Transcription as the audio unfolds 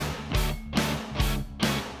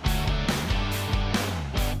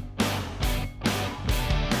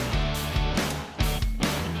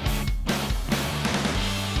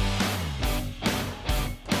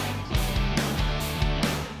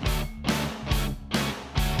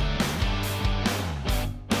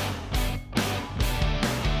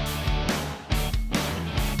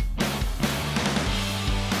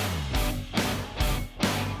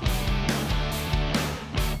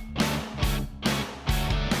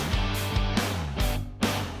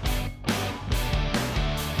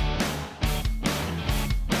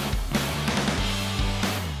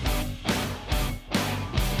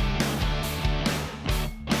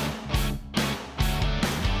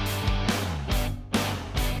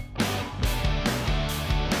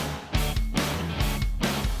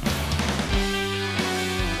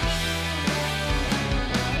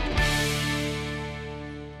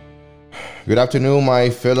Good afternoon, my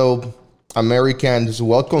fellow Americans.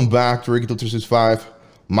 Welcome back to Ricky 365.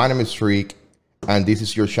 My name is Rick, and this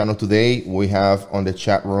is your channel. Today we have on the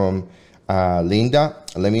chat room Linda.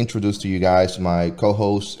 Let me introduce to you guys my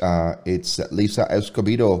co-host. It's Lisa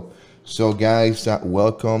Escobedo. So guys,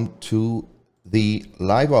 welcome to the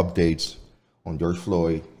live updates on George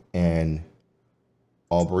Floyd and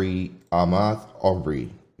Ahmaud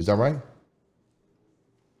Arbery. Is that right?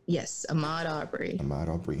 Yes, Ahmaud Arbery. Ahmaud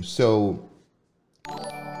Arbery. So,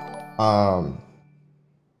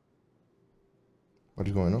 what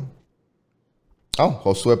is going on? Oh,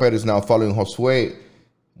 Josué Pérez is now following. Josué,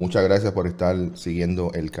 muchas gracias por estar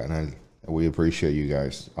siguiendo el canal. We appreciate you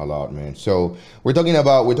guys a lot, man. So we're talking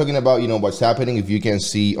about what's happening. If you can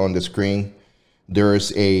see on the screen,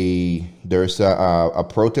 there's a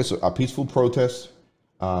protest, a peaceful protest.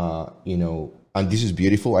 And this is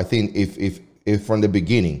beautiful. I think if from the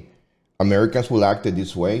beginning Americans will act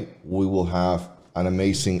this way, we will have an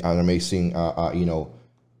amazing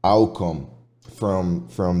outcome from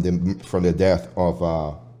the death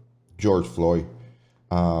of George Floyd.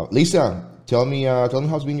 Lisa, tell me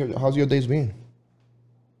how's your days been?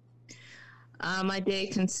 My day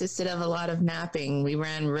consisted of a lot of napping. We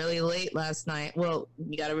ran really late last night. Well,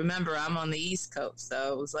 you got to remember, I'm on the East Coast,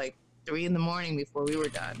 so it was like 3 in the morning before we were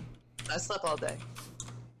done. I slept all day.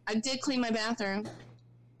 I did clean my bathroom.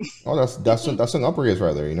 Oh, that's an upgrade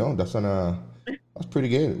right there. That's pretty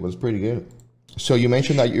good. It was pretty good. So you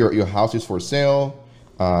mentioned that your house is for sale.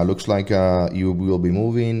 Looks like you will be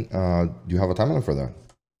moving. Do you have a timeline for that?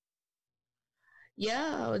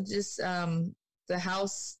 Yeah, just the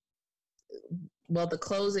house. Well, the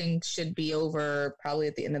closing should be over probably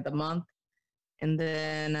at the end of the month, and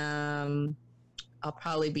then I'll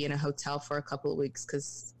probably be in a hotel for a couple of weeks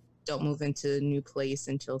because don't move into a new place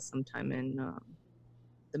until sometime in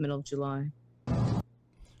the middle of July.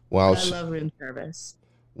 Wow, but I love room service.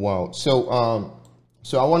 Wow. So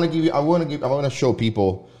I want to show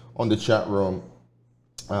people on the chat room,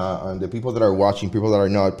 and the people that are watching, people that are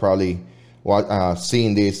not probably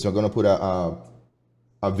seeing this. So I'm gonna put a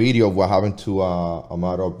video of what happened to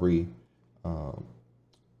Ahmaud Arbery a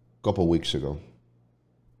couple weeks ago.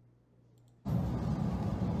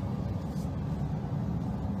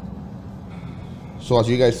 So as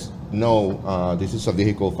you guys know, this is a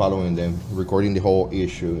vehicle following them, recording the whole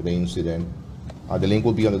issue, the incident. The link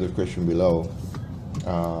will be on the description below.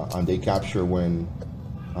 And they capture when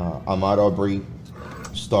Ahmaud Arbery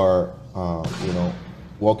start,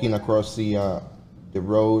 walking across the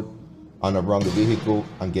road and around the vehicle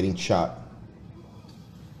and getting shot.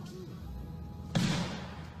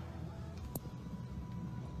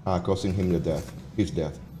 Causing him his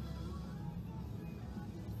death.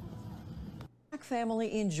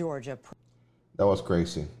 Family in Georgia. That was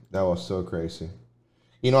crazy. That was so crazy.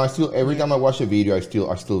 Every time I watch a video, I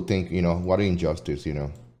still think, what an injustice,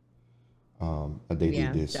 and they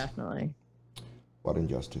did this. Definitely. What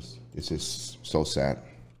injustice. This is so sad.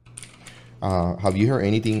 Have you heard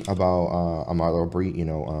anything about Ahmaud Arbery,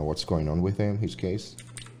 what's going on with him, his case?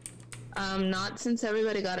 Not since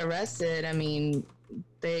everybody got arrested. I mean,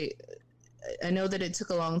 I know that it took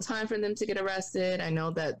a long time for them to get arrested. I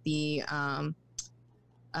know that the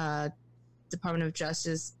Department of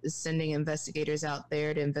Justice is sending investigators out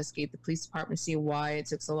there to investigate the police department, see why it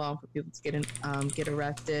took so long for people to get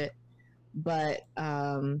arrested. But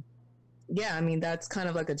yeah, I mean, that's kind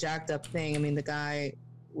of like a jacked up thing. I mean, the guy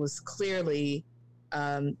was clearly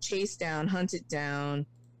chased down, hunted down.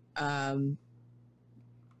 I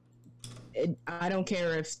don't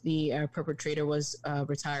care if the perpetrator was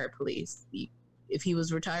retired police. If he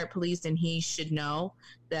was retired police, then he should know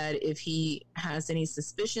that if he has any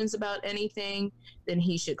suspicions about anything, then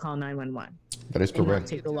he should call 911. That is correct. And not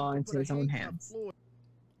take the law into his own hands.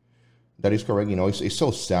 That is correct. It's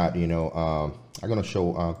so sad. I'm going to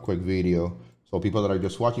show a quick video so people that are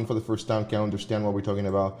just watching for the first time can understand what we're talking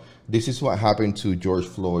about. This is what happened to George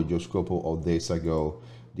Floyd just a couple of days ago.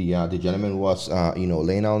 The gentleman was,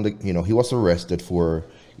 laying on he was arrested for,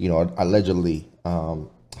 allegedly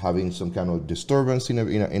having some kind of disturbance in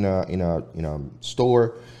a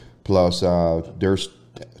store. Plus, there's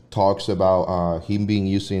talks about him being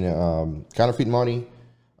using counterfeit money.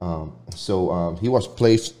 So he was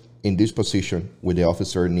placed in this position with the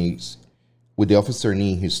officer knee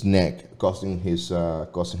his neck, causing his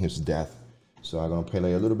death. So I'm gonna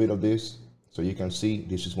play a little bit of this so you can see.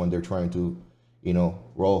 This is when they're trying to,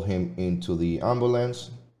 roll him into the ambulance.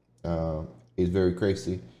 It's very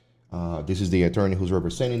crazy. This is the attorney who's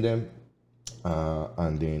representing them,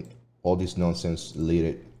 and then all this nonsense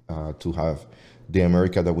led to have the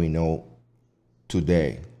America that we know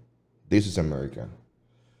today. This is America.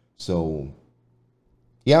 So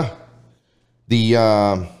Yeah. The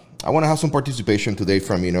I want to have some participation today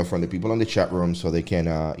from from the people on the chat room so they can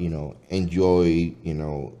enjoy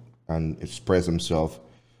and express themselves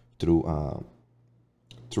through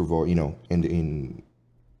in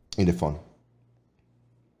the fun.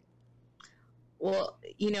 Well,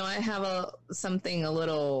 I have something a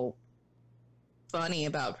little funny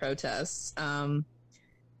about protests. I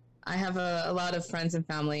have a lot of friends and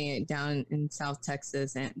family down in South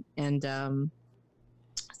Texas, and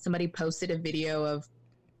somebody posted a video of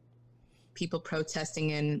people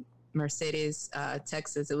protesting in Mercedes,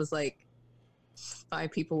 Texas. It was like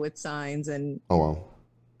 5 people with signs, and Oh wow.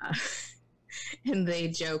 and they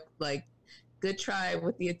joked like, "Good try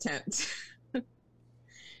with the attempt."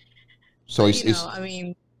 So But, it's I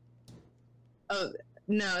mean, oh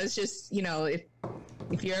no, it's just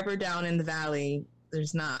if you're ever down in the valley,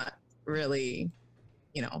 there's not really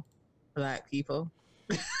black people.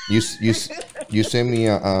 you sent me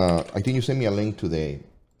I think you sent me a link today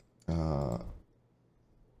uh,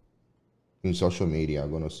 in social media.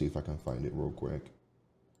 I'm gonna see if I can find it real quick.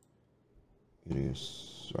 It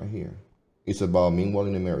is right here. It's about Meanwhile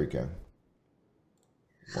in America.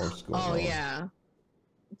 What's going Oh on? yeah,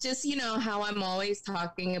 just how I'm always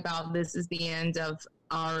talking about this is the end of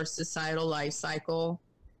our societal life cycle.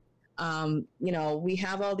 We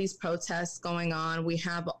have all these protests going on. We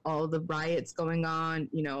have all the riots going on.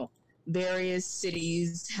 Various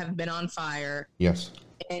cities have been on fire. Yes.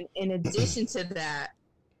 And in addition to that,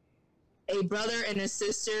 a brother and a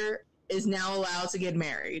sister is now allowed to get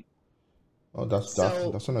married. Oh, that's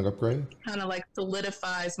an upgrade. Kind of like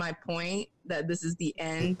solidifies my point that this is the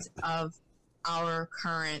end of our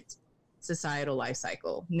current societal life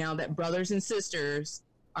cycle. Now that brothers and sisters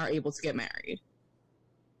are able to get married.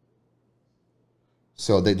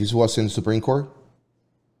 So this was in the Supreme Court?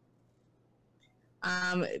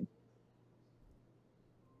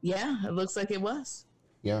 Yeah, it looks like it was.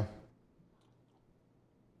 Yeah.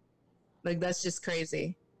 Like, that's just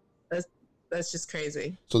crazy. That's just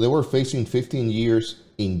crazy. So they were facing 15 years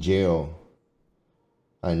in jail,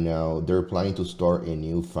 and now they're planning to start a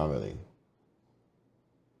new family.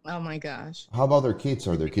 Oh my gosh. How about their kids?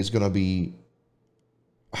 Are their kids gonna be?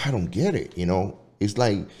 I don't get it. It's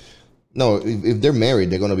like, no, if they're married,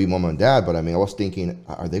 they're gonna be mom and dad. But I mean, I was thinking,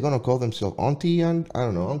 are they gonna call themselves auntie and I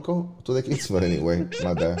don't know, uncle to the kids? But anyway,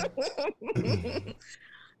 my bad.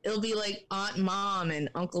 It'll be like Aunt Mom and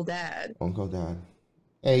Uncle Dad. Uncle Dad.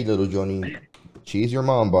 Hey, little Johnny, she's your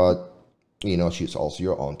mom, but she's also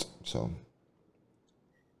your aunt. So.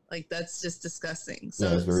 Like, that's just disgusting. So,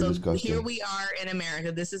 yeah, it's very disgusting. Here we are in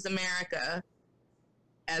America. This is America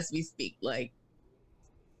as we speak. Like,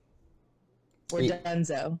 we're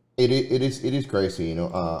donezo. It is crazy. I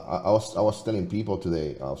was telling people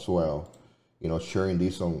today as well, sharing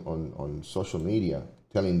this on social media,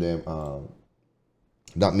 telling them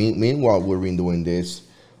that meanwhile we've been doing this.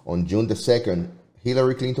 On June the 2nd,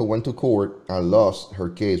 Hillary Clinton went to court and lost her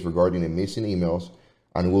case regarding the missing emails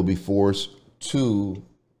and will be forced to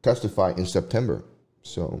testify in September.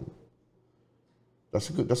 So that's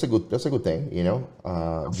a good thing,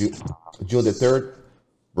 June the 3rd,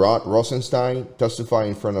 Rod Rosenstein testified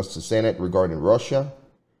in front of the Senate regarding Russia.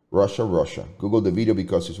 Google the video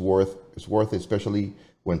because it's worth it, especially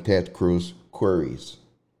when Ted Cruz queries.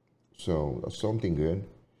 So that's something good.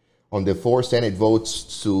 On the 4th, Senate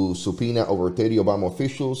votes to subpoena over 30 Obama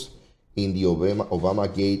officials in the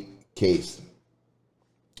Obamagate case.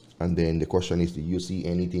 And then the question is, do you see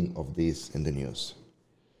anything of this in the news?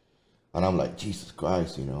 And I'm like, Jesus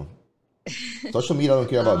Christ, Social media don't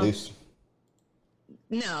care about this.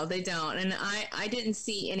 No, they don't. And I didn't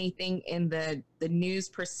see anything in the news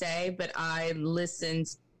per se, but I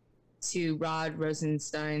listened to Rod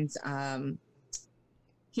Rosenstein's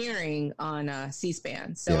hearing on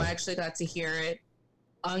C-SPAN. So I actually got to hear it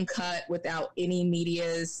uncut without any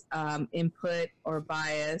media's input or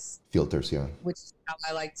bias. Filters, yeah. Which is how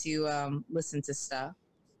I like to listen to stuff.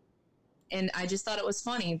 And I just thought it was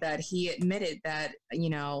funny that he admitted that,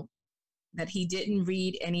 that he didn't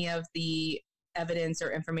read any of the evidence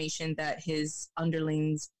or information that his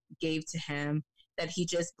underlings gave to him, that he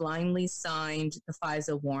just blindly signed the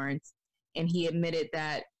FISA warrant. And he admitted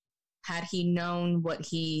that had he known what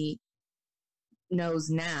he knows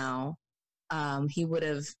now, he would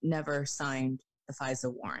have never signed the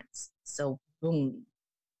FISA warrants. So, boom.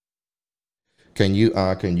 Can you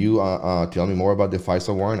tell me more about the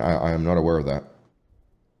FISA warrant? I am not aware of that.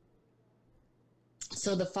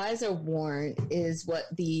 So the FISA warrant is what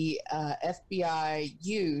the FBI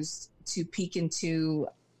used to peek into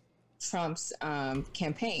Trump's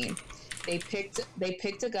campaign. They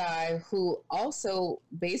picked a guy who also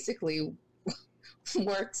basically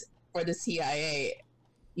worked for the CIA,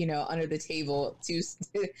 you know, under the table to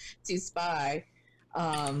spy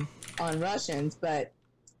on Russians. But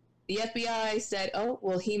the FBI said, "Oh,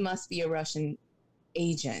 well, he must be a Russian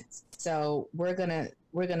agent, so we're gonna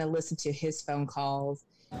listen to his phone calls."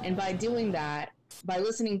 And by doing that, by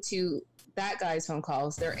listening to that guy's phone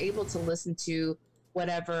calls, they're able to listen to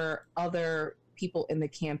whatever other people in the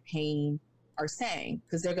campaign are saying,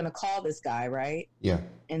 because they're going to call this guy, right? Yeah.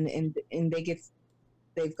 And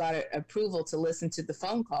they've got approval to listen to the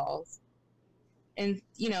phone calls, and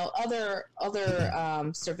you know, other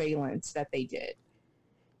surveillance that they did.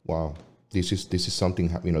 Wow. This is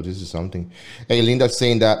something, you know, this is something. Hey, Linda's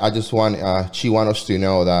saying that she want us to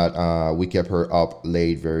know that we kept her up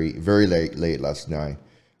late, very, very late last night.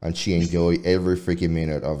 And she enjoyed every freaking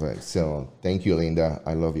minute of it. So thank you, Linda.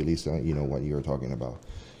 I love you, Lisa. You know what you're talking about.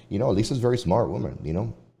 You know, Lisa's a very smart woman, you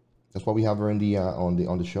know. That's why we have her in the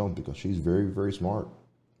on the show, because she's very, very smart,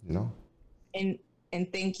 you know. And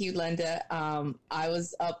thank you, Linda. I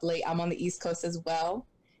was up late. I'm on the East Coast as well.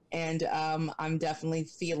 And I'm definitely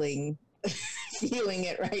feeling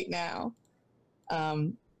it right now. A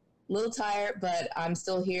little tired, but I'm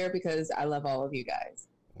still here because I love all of you guys.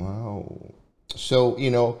 Wow. So,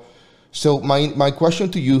 you know, my question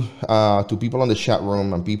to you, to people on the chat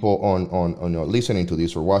room and people on you know, listening to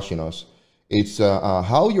this or watching us, it's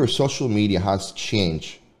how your social media has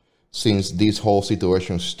changed since this whole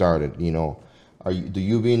situation started. You know, do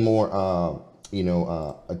you being more you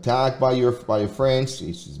know, attacked by your friends?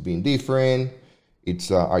 It's been different.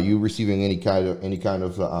 It's are you receiving any kind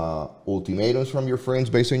of ultimatums from your friends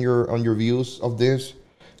based on your views of this?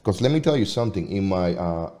 Because let me tell you something. In my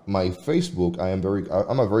my Facebook,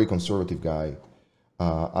 I'm a very conservative guy,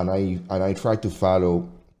 and I try to follow,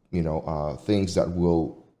 you know, things that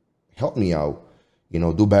will help me out, you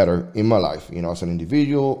know, do better in my life, you know, as an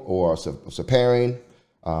individual or as a parent,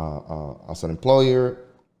 as an employer,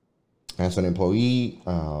 as an employee,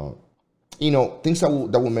 you know, things that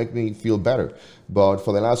will make me feel better. But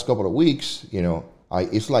for the last couple of weeks, you know,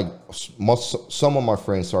 it's like some of my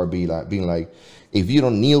friends are being like, if you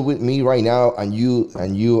don't kneel with me right now, and you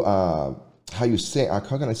how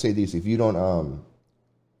can I say this? If you don't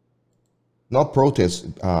not protest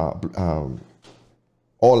all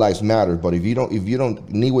lives matter, but if you don't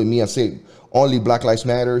kneel with me and say only Black Lives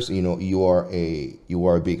Matters, you know, you are a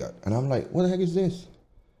bigot. And I'm like, what the heck is this?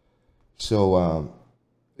 So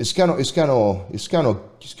it's kind of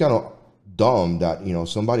dumb that, you know,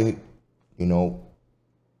 somebody, you know,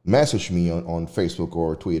 message me on Facebook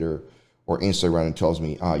or Twitter or Instagram and tells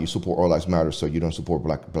me, you support all lives matter, so you don't support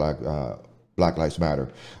Black Lives Matter.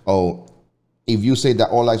 Oh, if you say that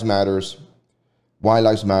all lives matters, white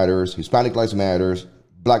lives matters, Hispanic lives matters,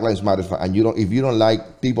 Black lives matters, and if you don't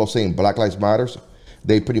like people saying Black lives matters,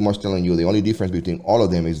 they pretty much telling you the only difference between all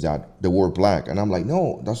of them is that the word black. And I'm like,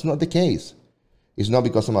 no, that's not the case. It's not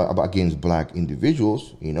because I'm against black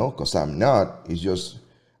individuals, you know, because I'm not. It's just,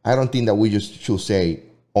 I don't think that we just should say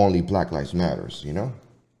only Black lives matters, you know.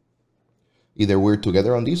 Either we're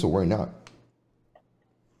together on this or we're not.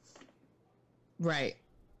 Right.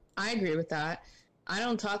 I agree with that. I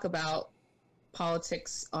don't talk about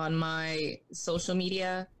politics on my social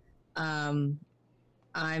media. I'm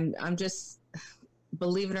just,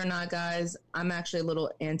 believe it or not, guys, I'm actually a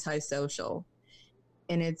little antisocial,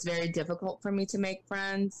 and it's very difficult for me to make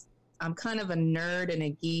friends. I'm kind of a nerd and a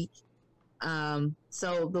geek.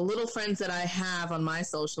 So the little friends that I have on my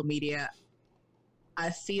social media, I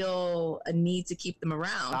feel a need to keep them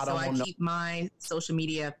around. So I keep my social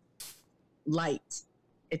media light.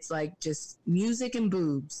 It's like just music and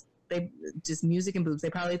boobs. They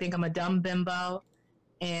probably think I'm a dumb bimbo,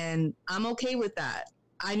 and I'm okay with that.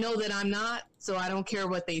 I know that I'm not, so I don't care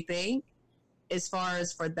what they think as far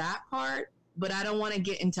as for that part, but I don't want to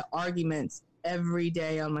get into arguments every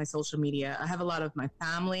day on my social media. I have a lot of my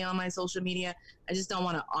family on my social media. I just don't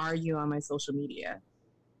want to argue on my social media.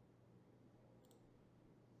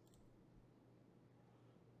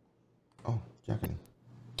 Oh, Jacqueline.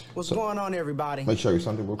 What's going on, everybody? Let me show you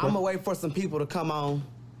something real quick. I'm gonna wait for some people to come on.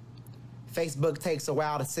 Facebook takes a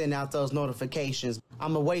while to send out those notifications.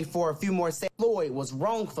 I'm gonna wait for a few more seconds. Floyd was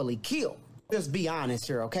wrongfully killed. Just be honest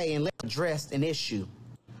here, okay? And let's address an issue.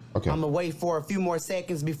 Okay. I'm gonna wait for a few more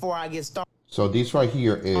seconds before I get started. So this right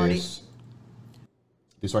here is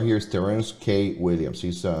Terrence K. Williams.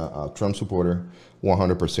 He's a Trump supporter,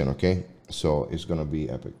 100%. Okay, so it's gonna be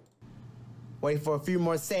epic. Wait for a few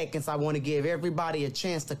more seconds. I want to give everybody a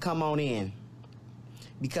chance to come on in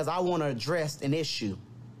because I want to address an issue.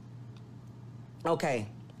 Okay.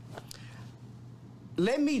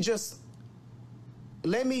 Let me just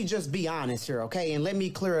be honest here, okay? And let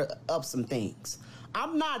me clear up some things.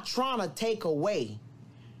 I'm not trying to take away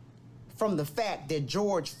from the fact that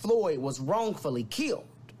George Floyd was wrongfully killed,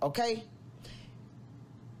 okay?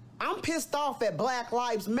 I'm pissed off at Black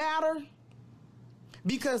Lives Matter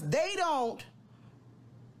because they don't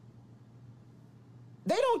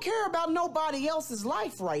care about nobody else's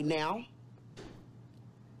life right now.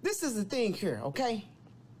 This is the thing here, okay?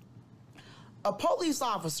 A police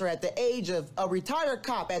officer at the age of, a retired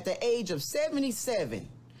cop at the age of 77,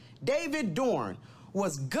 David Dorn,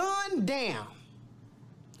 was gunned down,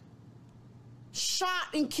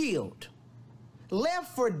 shot and killed,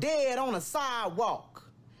 left for dead on a sidewalk.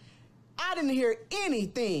 I didn't hear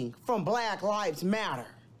anything from Black Lives Matter.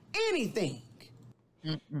 Anything.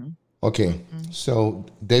 Okay, so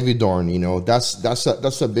David Dorn, you know, that's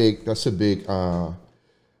a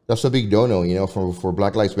big dono, you know, for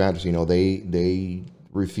Black Lives Matter. You know, they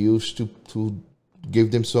refuse to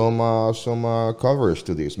give them some coverage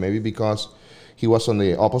to this. Maybe because he was on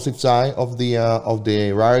the opposite side of the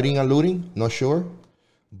rioting and looting. Not sure,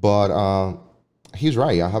 but he's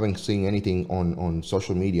right. I haven't seen anything on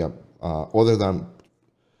social media other than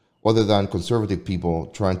conservative people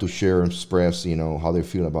trying to share and express, you know, how they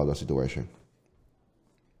feel about the situation.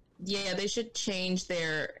 Yeah, they should change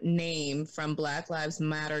their name from Black Lives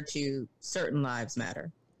Matter to Certain Lives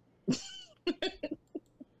Matter.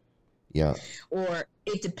 Yeah. Or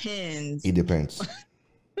it depends. It depends.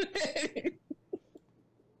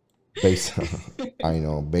 Based, I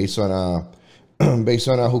know, based on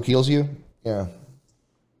who kills you. Yeah.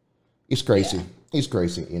 It's crazy. Yeah. It's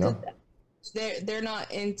crazy, you know. They're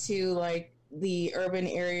not into like the urban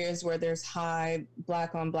areas where there's high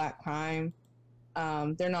black on black crime.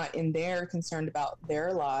 They're not in there concerned about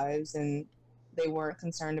their lives, and they weren't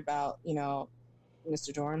concerned about, you know,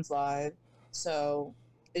 Mr. Dorn's life. So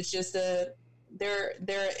it's just it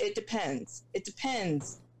depends. It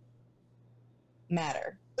depends.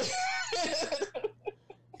 Matter.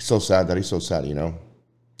 So sad. That is so sad, you know.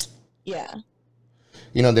 Yeah.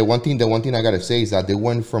 You know, the one thing I gotta say is that they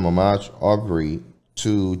went from Ahmaud Arbery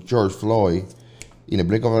to George Floyd in a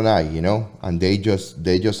blink of an eye, you know, and they just,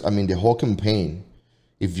 I mean, the whole campaign.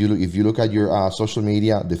 If you look at your social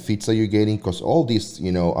media, the feeds that you're getting, because all these,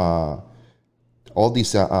 you know, all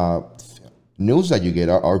these news that you get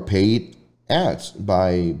are paid ads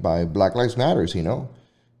by Black Lives Matters, you know.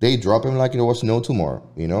 They drop them like it was no tomorrow,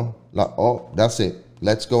 you know. Like, oh, that's it.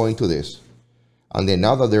 Let's go into this. And then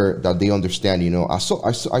now that they understand, you know, I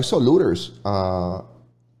saw looters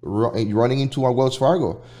running into our Wells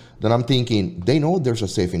Fargo. Then I'm thinking they know there's a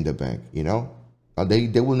safe in the bank, you know.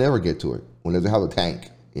 They will never get to it unless they have a tank,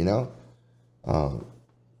 you know.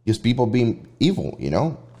 Just people being evil, you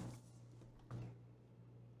know.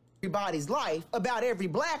 Everybody's life, about every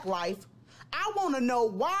black life. I want to know,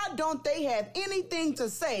 why don't they have anything to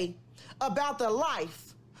say about the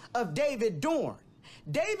life of David Dorn?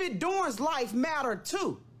 David Dorn's life mattered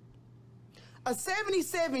too. A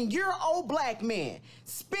 77-year-old black man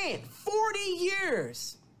spent 40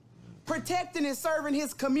 years protecting and serving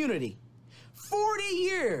his community. 40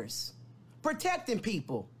 years protecting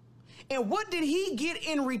people. And what did he get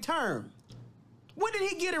in return? What did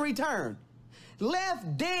he get in return?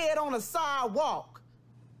 Left dead on a sidewalk,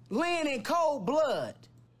 laying in cold blood.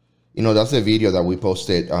 You know, that's the video that we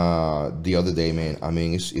posted the other day, man. I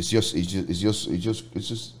mean, it's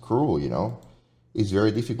just cruel, you know. It's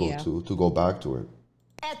very difficult to go back to it.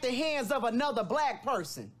 At the hands of another black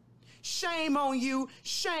person. Shame on you,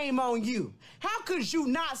 shame on you. How could you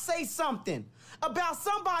not say something about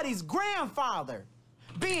somebody's grandfather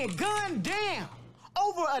being gunned down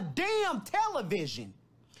over a damn television?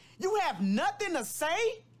 You have nothing to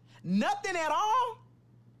say? Nothing at all?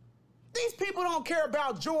 These people don't care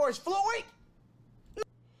about George Floyd.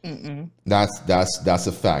 That's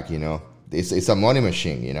a fact, you know. It's a money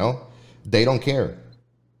machine, you know. They don't care.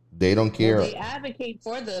 They don't care. Well, they advocate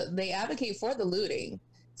for the looting.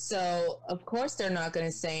 So of course they're not going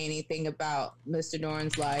to say anything about Mr.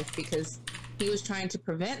 Dorn's life because he was trying to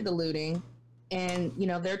prevent the looting, and you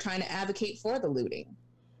know they're trying to advocate for the looting.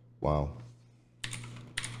 Wow.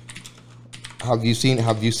 Have you seen the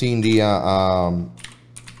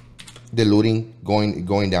looting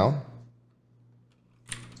going down?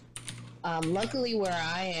 Luckily, where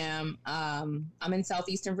I am, I'm in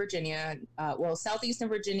southeastern Virginia. Southeastern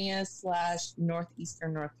Virginia /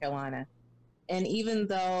 northeastern North Carolina. And even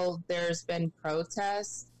though there's been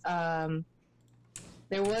protests,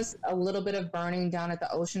 there was a little bit of burning down at the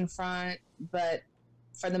ocean front. But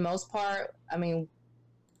for the most part, I mean,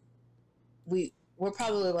 we're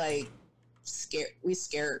probably like scared. We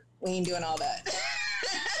scared. We ain't doing all that.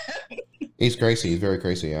 It's crazy. It's very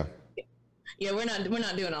crazy. Yeah. Yeah, we're not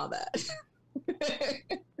doing all that.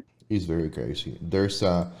 He's very crazy. There's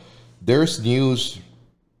news.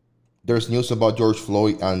 There's news about George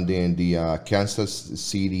Floyd and then the Kansas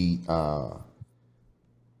City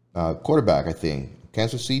quarterback. I think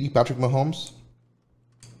Kansas City, Patrick Mahomes.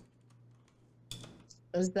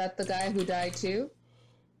 Is that the guy who died too?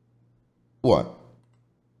 What?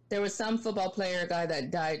 There was some football player guy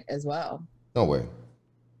that died as well. No way.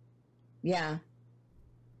 Yeah.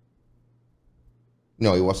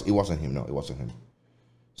 No, it wasn't him. No, it wasn't him.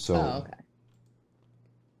 So Okay.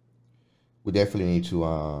 we definitely need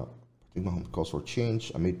to think Mahomes calls for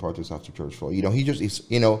change amid protests after George Floyd. He just is.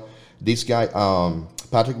 This guy,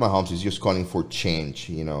 Patrick Mahomes, is just calling for change.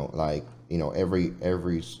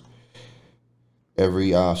 Every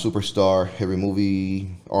superstar, every movie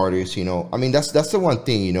artist. I mean, that's the one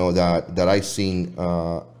thing that I've seen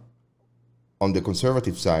on the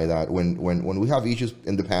conservative side, that when we have issues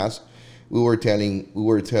in the past, we were telling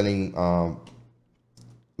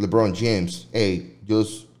LeBron James, hey,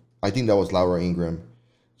 I think that was Laura Ingraham,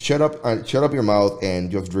 shut up your mouth and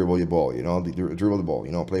just dribble your ball, dribble the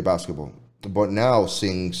ball, play basketball. But now,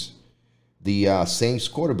 since the Saints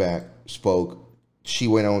quarterback spoke, she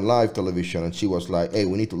went on live television and she was like, hey,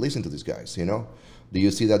 we need to listen to these guys, Do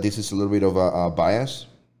you see that this is a little bit of a bias?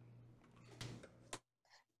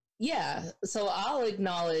 Yeah. So I'll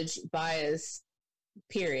acknowledge bias,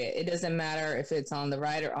 period. It doesn't matter if it's on the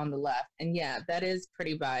right or on the left. And yeah, that is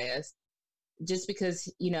pretty biased. Just because,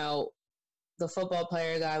 the football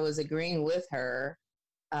player guy was agreeing with her,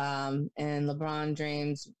 and LeBron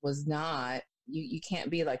James was not, you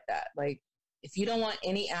can't be like that. Like, if you don't want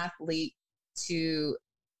any athlete to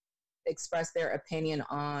express their opinion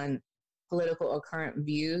on political or current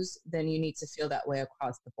views, then you need to feel that way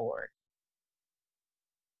across the board.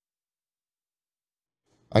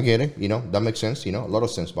 I get it. That makes sense. A lot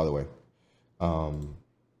of sense, by the way.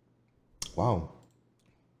 Wow,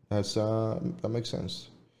 that makes sense.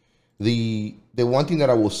 The one thing that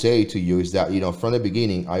I will say to you is that from the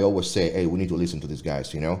beginning I always say, hey, we need to listen to these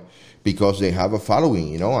guys, because they have a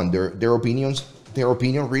following, and their opinion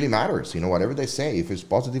really matters. Whatever they say, if it's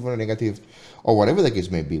positive or negative, or whatever the case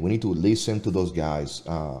may be, we need to listen to those guys,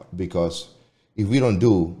 because if we don't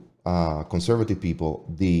do, conservative people,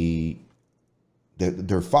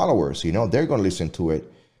 their followers, they're going to listen to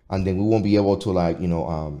it, and then we won't be able to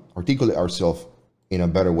articulate ourselves in a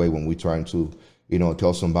better way when we're trying to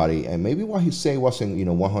tell somebody, and maybe what he say wasn't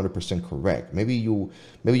 100% correct. Maybe you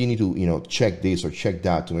need to check this or check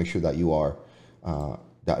that to make sure that you are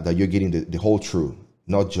that you're getting the whole truth,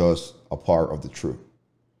 not just a part of the truth.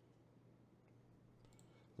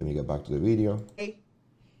 Let me get back to the video.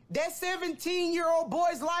 That 17-year-old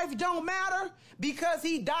boy's life don't matter because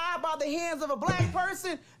he died by the hands of a black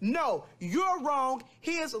person? No, you're wrong.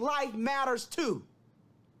 His life matters too.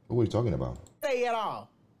 What are you talking about? Say at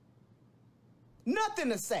all. Nothing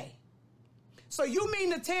to say. So you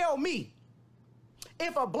mean to tell me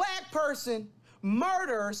if a black person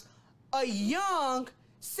murders a young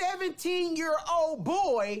 17-year-old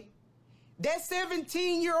boy, that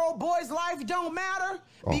 17-year-old boy's life don't matter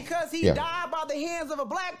because he died by the hands of a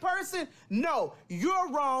black person? No,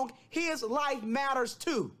 you're wrong. His life matters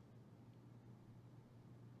too.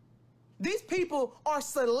 These people are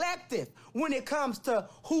selective when it comes to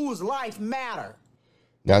whose life matter.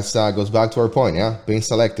 That's goes back to our point, yeah, being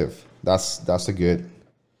selective. That's a good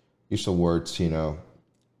use of words,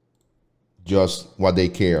 just what they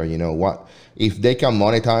care, what if they can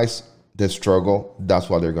monetize the struggle, that's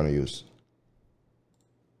what they're going to use.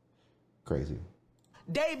 Crazy.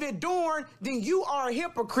 David Dorn, then you are a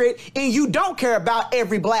hypocrite and you don't care about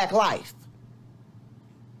every black life.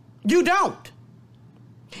 You don't.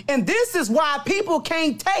 And this is why people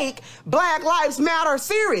can't take Black Lives Matter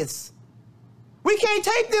serious. We can't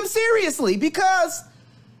take them seriously because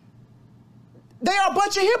they are a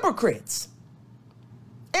bunch of hypocrites.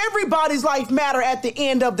 Everybody's life matter at the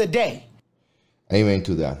end of the day. Amen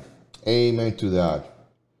to that. Amen to that,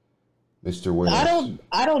 Mr. Williams.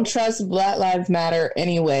 I don't trust Black Lives Matter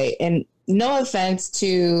anyway. And no offense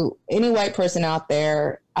to any white person out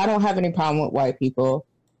there, I don't have any problem with white people.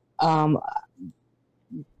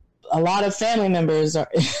 A lot of family members are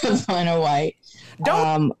white.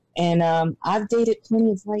 I've dated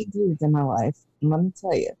plenty of white dudes in my life, let me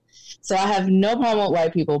tell you. So I have no problem with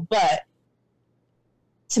white people, but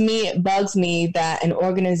to me, it bugs me that an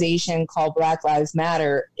organization called Black Lives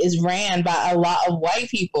Matter is ran by a lot of white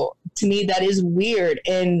people. To me, that is weird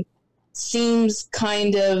and seems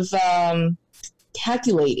kind of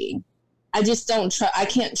calculating. I just don't trust. I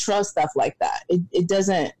can't trust stuff like that. It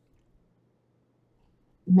doesn't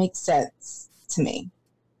make sense to me.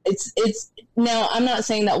 it's now, I'm not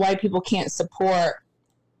saying that white people can't support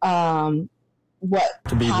what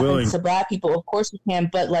happens to black people. Of course we can,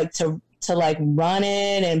 but like to like run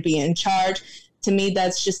it and be in charge, to me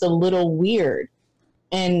that's just a little weird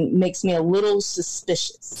and makes me a little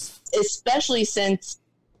suspicious, especially since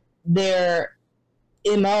their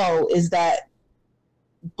MO is that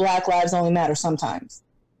Black lives only matter sometimes.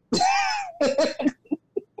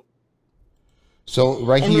 So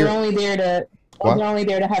right and here, we're only there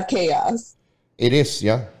to have chaos. It is,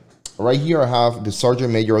 yeah. Right here I have the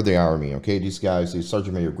Sergeant Major of the Army. Okay, this guy is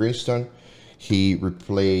Sergeant Major Greenstone. He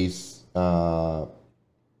replaced Kenneth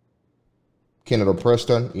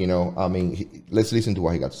Preston. You know, I mean, let's listen to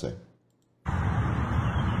what he got to say.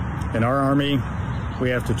 In our Army, we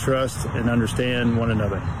have to trust and understand one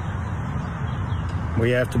another.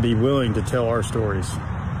 We have to be willing to tell our stories.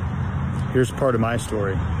 Here's part of my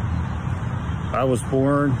story. I was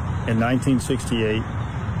born in 1968.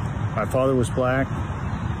 My father was black,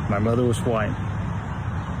 my mother was white.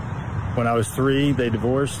 When I was 3, they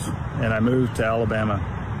divorced and I moved to Alabama.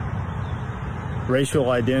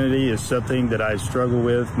 Racial identity is something that I struggle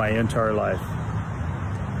with my entire life.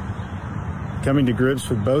 Coming to grips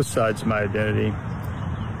with both sides of my identity,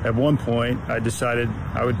 at one point I decided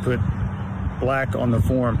I would put black on the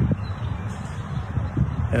form.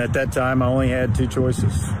 And at that time I only had 2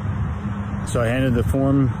 choices. So I handed the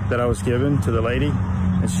form that I was given to the lady,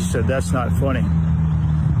 and she said, "That's not funny."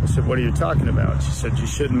 I said, "What are you talking about?" She said, "You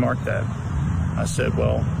shouldn't mark that." I said,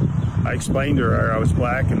 "Well," I explained to her I was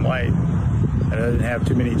black and white, and I didn't have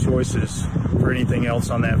too many choices for anything else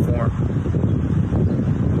on that form.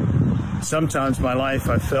 Sometimes in my life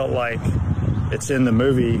I felt like it's in the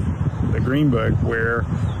movie, The Green Book, where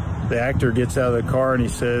the actor gets out of the car and he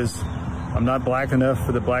says, "I'm not black enough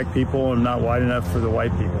for the black people, I'm not white enough for the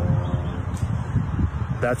white people."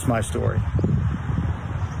 That's my story.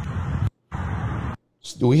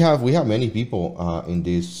 We have many people in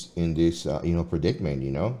this you know, predicament.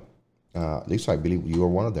 You know, at least I believe you are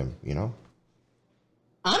one of them. You know,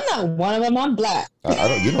 I'm not one of them. I'm black. I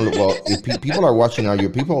don't. You don't. Well, if people are watching now,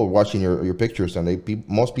 people are watching your pictures, and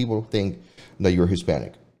most people think that you're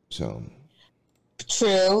Hispanic. So.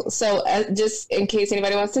 True. So just in case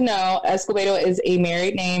anybody wants to know, Escobedo is a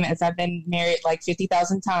married name, as I've been married like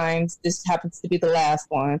 50,000 times. This happens to be the last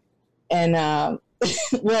one. And,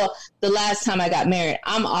 well, the last time I got married,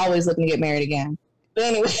 I'm always looking to get married again. But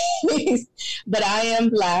anyways, but I am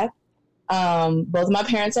black. Both of my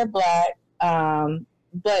parents are black.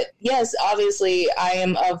 But yes, obviously I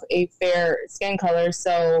am of a fair skin color.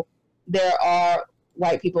 So there are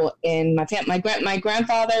white people in my family. My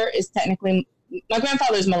grandfather is technically... My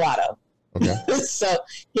grandfather's mulatto. Okay. So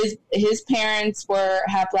his parents were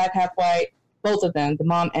half black, half white, both of them, the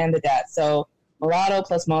mom and the dad. So mulatto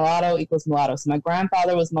plus mulatto equals mulatto. So my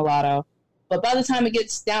grandfather was mulatto. But by the time it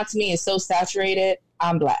gets down to me, it's so saturated,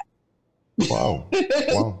 I'm black. Wow.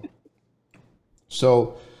 Wow.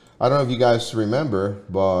 So I don't know if you guys remember,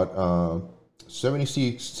 but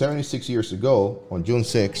 76 years ago, on June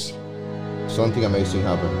 6th, something amazing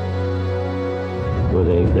happened.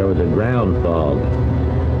 There was a ground fog,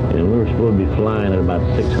 and we were supposed to be flying at about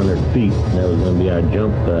 600 feet. That was going to be our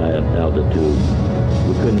jump altitude.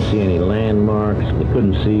 We couldn't see any landmarks. We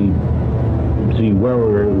couldn't see where we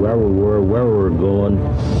were going,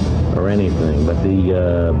 or anything. But the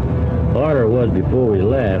order was before we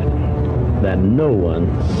left that no one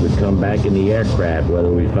would come back in the aircraft, whether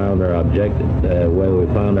we found our objective, whether we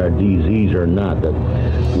found our DZs or not. That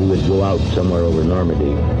we would go out somewhere over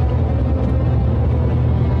Normandy.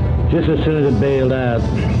 Just as soon as it bailed out,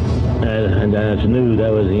 and I knew that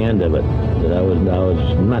was the end of it, that I was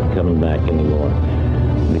not coming back anymore,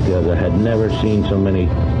 because I had never seen so many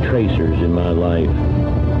tracers in my life.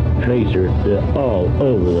 Tracers all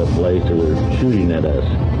over the place that were shooting at us.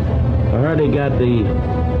 I hardly got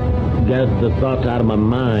the thoughts out of my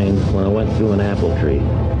mind when I went through an apple tree.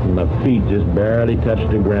 My feet just barely touched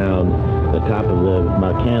the ground. The top of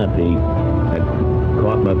my canopy, I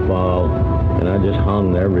caught my fall, and I just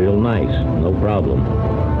hung there real nice, no problem.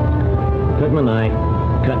 Took my knife,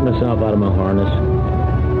 cut myself out of my harness,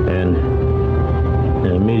 and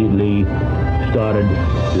immediately started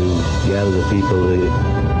to gather the people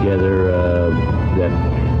together that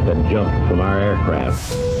jumped from our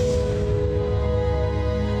aircraft.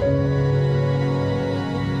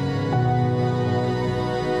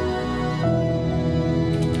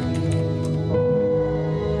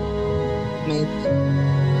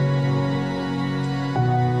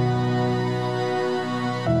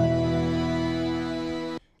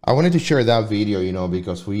 I wanted to share that video, you know,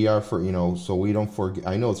 because we are so we don't forget.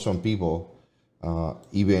 I know some people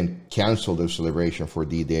even canceled their celebration for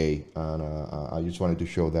D-Day. And I just wanted to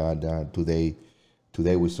show that today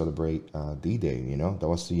we celebrate D-Day. You know, that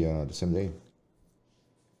was the same day.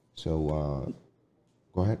 So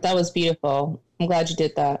go ahead. That was beautiful. I'm glad you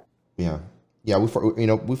did that. Yeah. We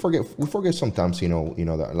forget sometimes. You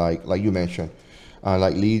know that like you mentioned.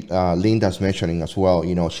 Like Linda's mentioning as well,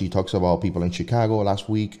 you know, she talks about people in Chicago last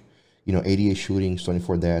week, you know, 88 shootings,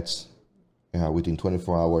 24 deaths within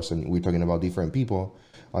 24 hours. And we're talking about different people.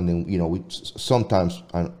 And then, you know, we sometimes,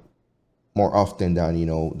 and more often than, you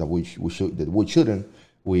know, that we shouldn't,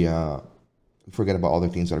 we forget about other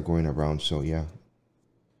things that are going around. So, yeah.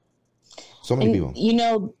 So many people. You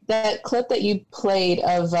know, that clip that you played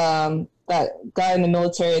of that guy in the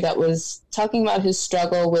military that was talking about his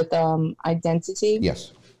struggle with identity.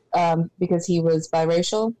 Yes. Because he was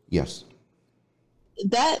biracial. Yes.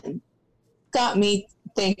 That got me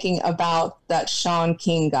thinking about that Shaun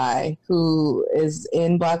King guy who is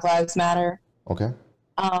in Black Lives Matter. Okay.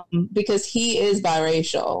 Because he is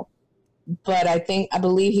biracial, but I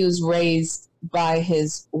believe he was raised by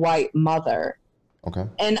his white mother. Okay.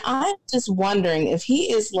 And I'm just wondering if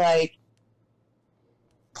he is like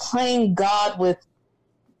playing God with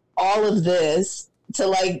all of this to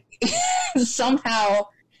like somehow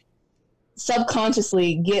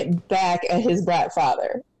subconsciously get back at his black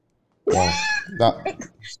father. Well,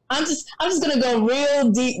 I'm just gonna go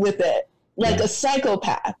real deep with it, like a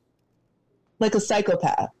psychopath. Like a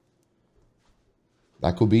psychopath.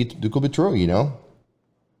 That could be true, you know.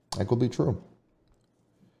 That could be true.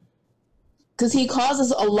 Because he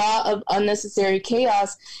causes a lot of unnecessary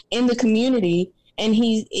chaos in the community, and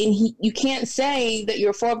you can't say that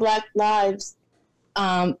you're for Black lives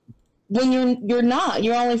when you're not.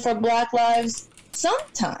 You're only for Black lives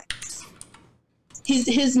sometimes.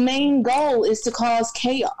 His main goal is to cause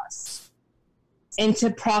chaos and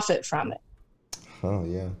to profit from it. Oh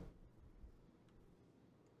yeah.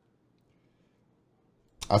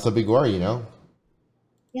 That's a big worry, you know.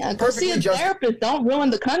 Yeah, go see a therapist. Don't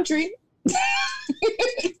ruin the country.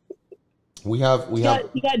 We have you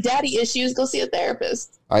got daddy issues. Go see a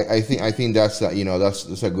therapist. I think that's you know,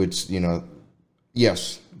 that's a good, you know.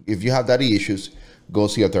 Yes, if you have daddy issues, go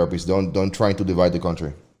see a therapist. Don't try to divide the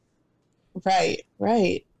country.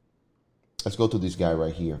 Right. Let's go to this guy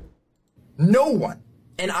right here. No one,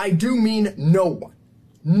 and I do mean no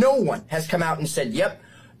one has come out and said, yep,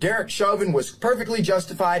 Derek Chauvin was perfectly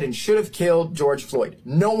justified and should have killed George Floyd.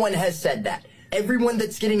 No one has said that. Everyone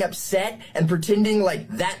that's getting upset and pretending like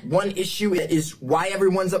that one issue is why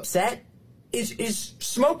everyone's upset is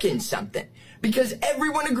smoking something. Because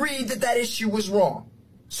everyone agreed that that issue was wrong.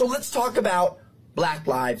 So let's talk about Black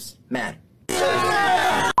Lives Matter.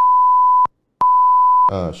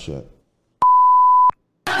 Oh, shit.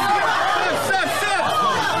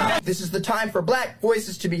 This is the time for black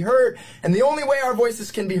voices to be heard, and the only way our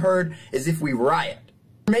voices can be heard is if we riot.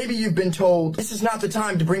 Maybe you've been told this is not the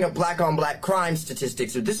time to bring up black-on-black crime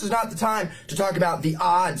statistics, or this is not the time to talk about the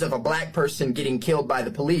odds of a black person getting killed by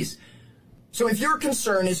the police. So if your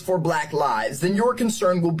concern is for black lives, then your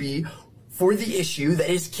concern will be for the issue that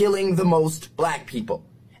is killing the most black people.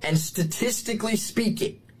 And statistically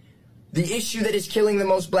speaking, the issue that is killing the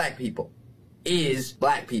most black people is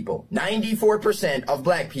black people. 94% of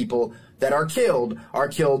black people that are killed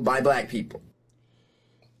by black people.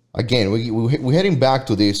 Again, we're heading back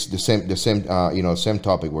to the same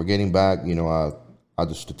topic. We're getting back, at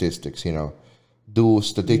the statistics. Do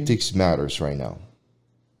statistics matters right now?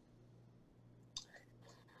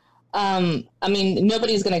 I mean,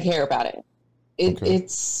 nobody's going to care about it.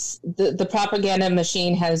 It's the propaganda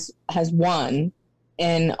machine has won,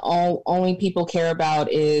 and only people care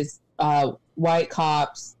about is white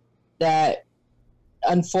cops that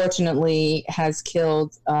unfortunately has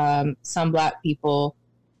killed some black people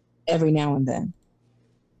every now and then,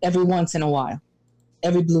 every once in a while,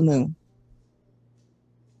 every blue moon.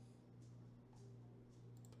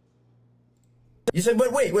 You said,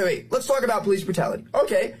 but wait. Let's talk about police brutality.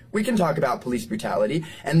 Okay, we can talk about police brutality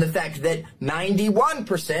and the fact that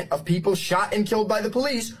 91% of people shot and killed by the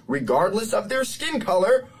police, regardless of their skin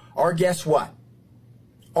color, are, guess what?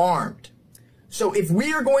 Armed. So if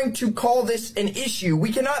we are going to call this an issue,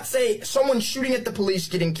 we cannot say someone shooting at the police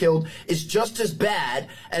getting killed is just as bad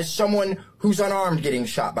as someone who's unarmed getting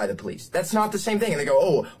shot by the police. That's not the same thing. And they go,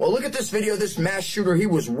 oh, well, look at this video, this mass shooter, he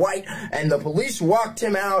was white, and the police walked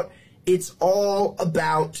him out. It's all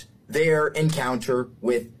about their encounter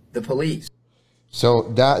with the police.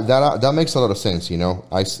 So that makes a lot of sense. We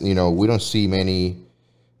don't see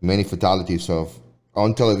many fatalities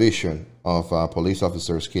on television of police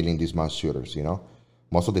officers killing these mass shooters.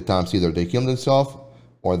 Most of the times either they kill themselves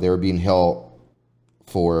or they're being held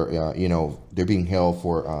for they're being held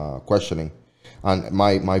for questioning. And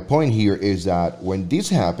my point here is that when this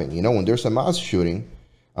happens, when there's a mass shooting,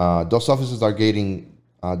 those officers are getting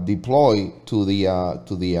deployed to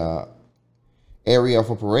the area of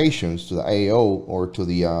operations, to the AO or to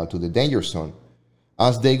the danger zone.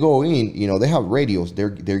 As they go in, they have radios.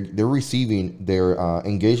 They're receiving their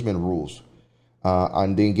engagement rules,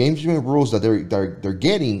 and the engagement rules that they're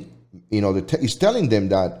getting, is telling them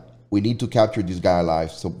that we need to capture this guy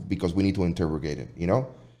alive, because we need to interrogate him.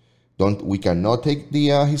 We cannot take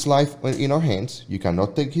his life in our hands. You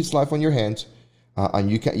cannot take his life on your hands, and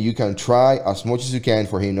you can try as much as you can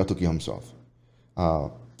for him not to kill himself.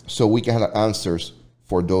 So we can have answers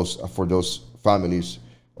for those families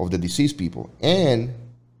of the deceased people, and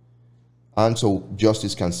so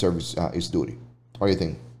justice can serve its duty. What do you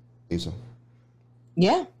think, Lisa?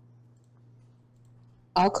 Yeah,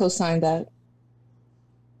 I'll co-sign that.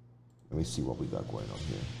 Let me see what we got going on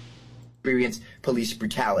here. Experience police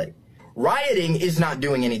brutality. Rioting is not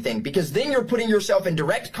doing anything, because then you're putting yourself in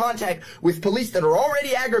direct contact with police that are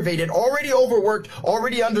already aggravated, already overworked,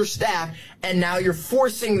 already understaffed, and now you're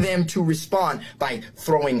forcing them to respond by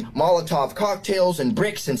throwing Molotov cocktails and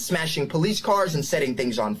bricks and smashing police cars and setting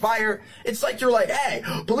things on fire. It's like you're like, hey,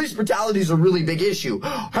 police brutality is a really big issue.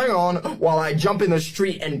 Hang on while I jump in the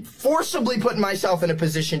street and forcibly put myself in a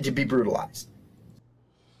position to be brutalized.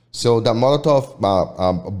 So that Molotov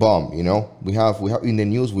bomb, we have in the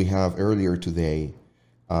news, we have earlier today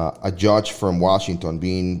a judge from Washington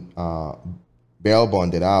being bail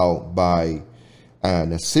bonded out by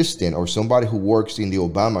an assistant or somebody who works in the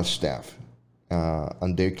Obama staff,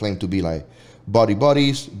 and they claim to be like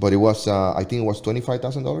buddies, but it was I think it was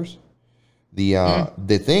 $25,000.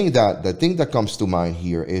 The thing that comes to mind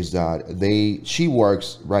here is that she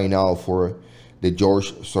works right now for the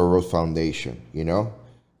George Soros Foundation,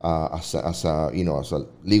 as a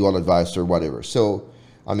legal advisor, whatever. So,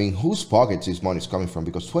 I mean, whose pockets this money is coming from?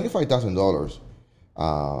 Because $25,000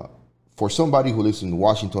 for somebody who lives in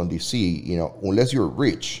Washington, D.C., unless you're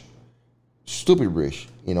rich, stupid rich,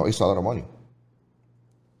 it's a lot of money.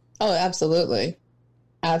 Oh, absolutely.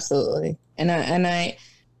 Absolutely. And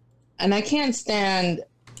I can't stand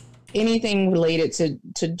anything related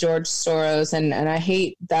to George Soros. And I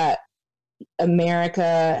hate that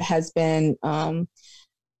America has been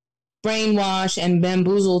brainwashed and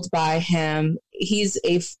bamboozled by him.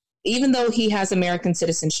 Even though he has American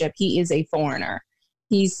citizenship, he is a foreigner.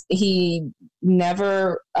 He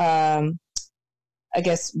never, I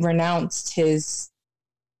guess, renounced his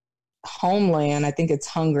homeland. I think it's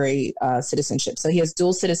Hungary citizenship. So he has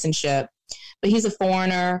dual citizenship, but he's a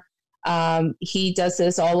foreigner. He does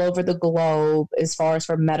this all over the globe as far as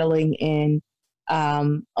for meddling in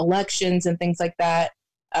elections and things like that.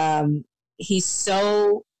 He's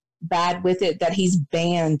so bad with it that he's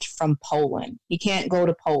banned from Poland. He can't go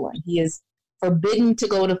to Poland. He is forbidden to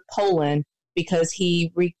go to Poland because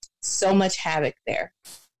he wreaked so much havoc there.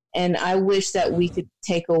 And I wish that we could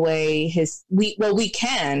take away we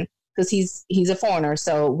can, because he's a foreigner,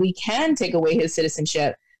 so we can take away his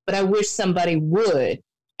citizenship, but I wish somebody would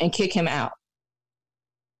and kick him out.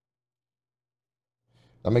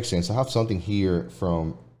 That makes sense. I have something here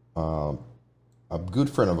from a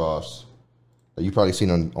good friend of ours that you've probably seen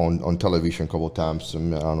on television a couple of times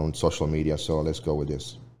and on social media. So let's go with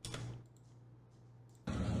this.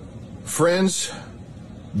 Friends,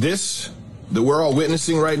 this that we're all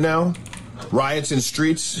witnessing right now, riots in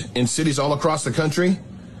streets in cities all across the country,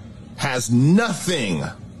 has nothing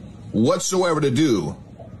whatsoever to do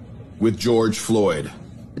with George Floyd.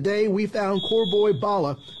 Today, we found Corboy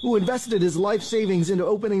Bala, who invested his life savings into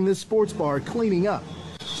opening this sports bar, cleaning up.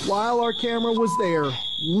 While our camera was there,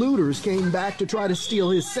 looters came back to try to steal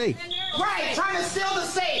his safe. Right, trying to steal the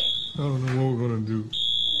safe. I don't know what we're gonna do.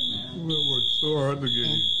 We worked so hard to get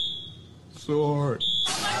you. So hard.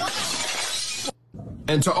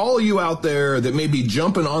 And to all of you out there that may be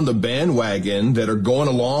jumping on the bandwagon that are going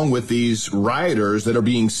along with these rioters that are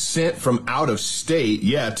being sent from out of state,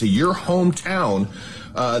 to your hometown,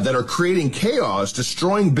 that are creating chaos,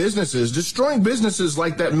 destroying businesses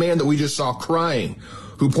like that man that we just saw crying,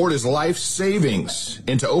 who poured his life savings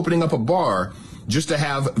into opening up a bar just to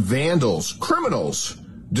have vandals, criminals,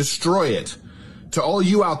 destroy it. To all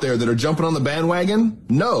you out there that are jumping on the bandwagon,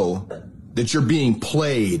 know that you're being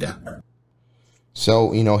played.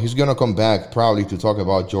 So, he's going to come back probably to talk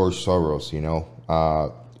about George Soros,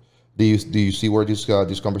 Do you see where this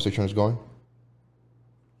conversation is going?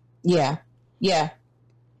 Yeah.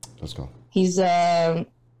 Let's go. He's our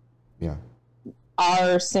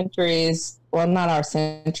centuries, well, not our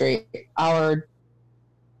century, our,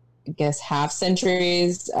 I guess, half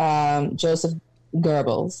centuries, Joseph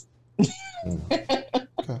Goebbels.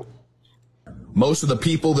 Most of the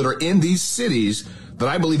people that are in these cities that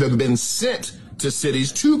I believe have been sent to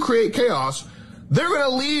cities to create chaos, they're going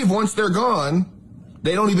to leave once they're gone.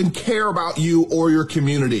 They don't even care about you or your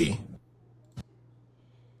community.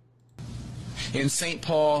 In St.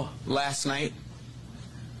 Paul last night,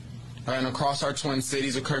 and across our twin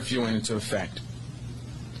cities, a curfew went into effect.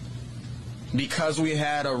 Because we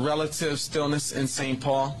had a relative stillness in St.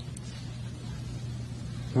 Paul,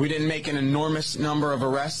 we didn't make an enormous number of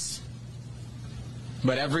arrests,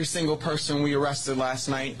 but every single person we arrested last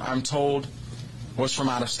night, I'm told, was from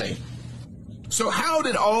out of state. So how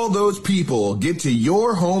did all those people get to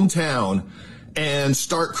your hometown and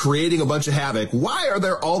start creating a bunch of havoc? Why are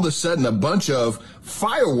there all of a sudden a bunch of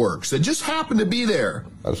fireworks that just happen to be there?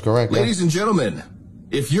 That's correct. Ladies and gentlemen,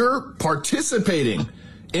 if you're participating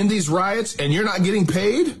in these riots and you're not getting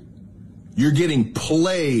paid, you're getting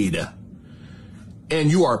played. And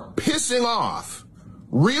you are pissing off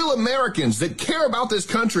real Americans that care about this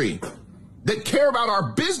country, that care about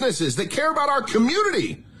our businesses, that care about our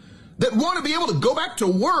community, that want to be able to go back to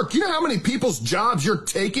work. You know how many people's jobs you're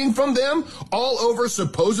taking from them all over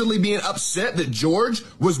supposedly being upset that George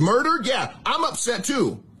was murdered? Yeah, I'm upset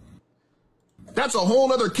too. That's a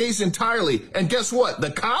whole other case entirely. And guess what? The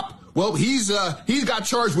cop, well, he's got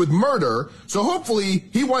charged with murder. So hopefully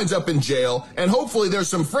he winds up in jail, and hopefully there's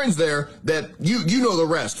some friends there that you know the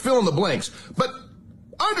rest. Fill in the blanks. But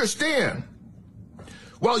understand,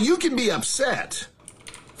 while you can be upset,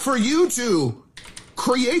 for you to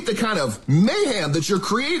create the kind of mayhem that you're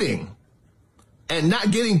creating and not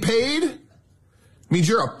getting paid means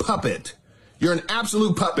you're a puppet. You're an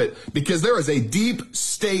absolute puppet, because there is a deep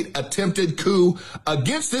state attempted coup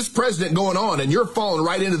against this president going on, and you're falling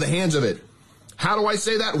right into the hands of it. How do I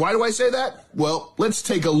say that? Why do I say that? Well, let's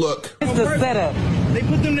take a look. It's the setup. They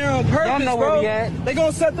put them there on purpose, y'all know where we at. They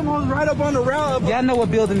gonna set them on right up on the rail. Y'all know what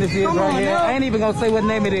building this is right here. I ain't even gonna say what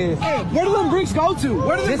name it is. Hey, where do them bricks go to?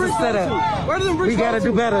 Where do them bricks go to? Where do them bricks go to? We gotta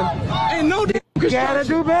do better. Ain't no damn construction. Gotta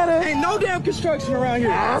do better. Ain't no damn construction around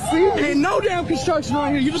here. I see. Ain't no damn construction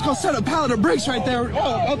around here. You just gonna set a pallet of bricks right there.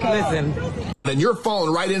 Oh, okay. Listen. And you're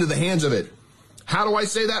falling right into the hands of it. How do I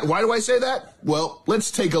say that? Why do I say that? Well,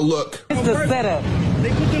 let's take a look. It's the setup. They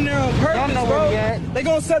put them there on purpose, y'all know where we at. They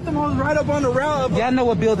gonna set them on right up on the rail. Y'all know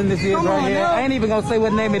what building this is right here. I ain't even gonna say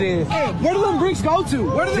what name it is. Hey, where do them bricks go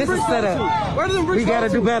to? Where do them bricks go to? Where do them bricks go to? We gotta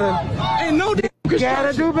do better. Ain't no damn construction.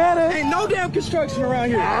 Gotta do better. Ain't no damn construction around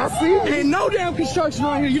here. I see. Ain't no damn construction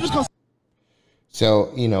around here. You just gonna.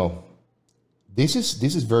 So, you know, this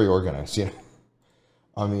is very organized. You know,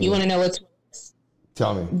 I mean, You want to know what's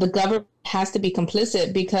tell me. the government has to be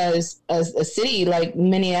complicit, because a city like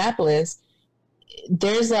Minneapolis,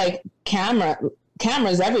 there's like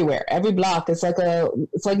cameras everywhere, every block. It's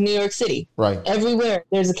like New York City, right? Everywhere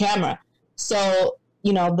there's a camera. So,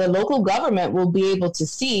 you know, the local government will be able to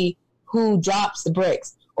see who drops the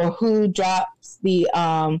bricks or who drops the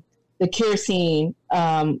kerosene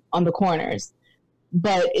on the corners.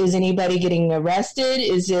 But is anybody getting arrested?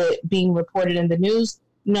 Is it being reported in the news?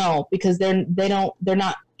 No, because they're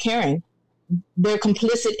not caring. They're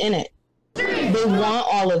complicit in it. They want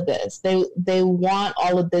all of this. They want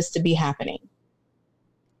all of this to be happening.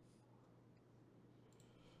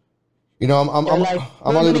 You know, I'm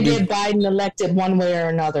we're going to get Biden elected one way or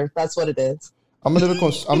another. That's what it is. I'm a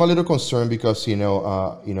little concerned because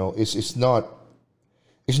it's not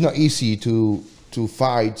easy to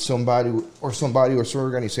fight somebody or some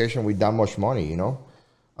organization with that much money. You know,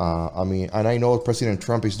 I mean, and I know President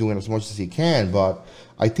Trump is doing as much as he can, but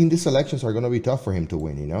I think these elections are going to be tough for him to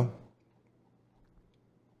win. You know,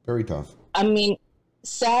 very tough. I mean,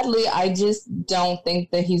 sadly, I just don't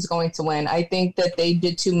think that he's going to win. I think that they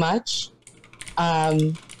did too much,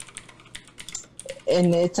 and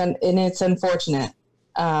it's unfortunate.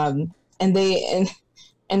 And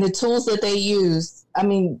the tools that they use. I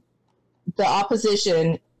mean, the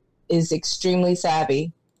opposition is extremely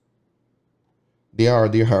savvy. They are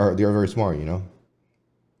very smart. You know.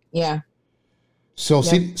 Yeah. So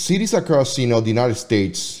cities across the United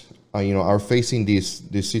States, are facing this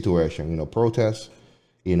situation. Protests.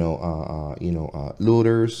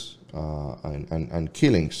 Looters and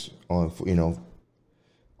killings,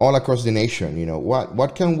 all across the nation.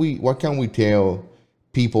 What can we tell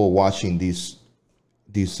people watching this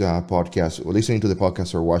podcast or listening to the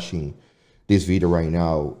podcast or watching this video right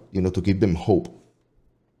now, to give them hope?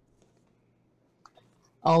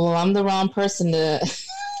 Oh, well, I'm the wrong person to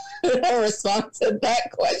respond to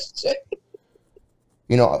that question.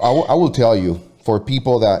 I will tell you, for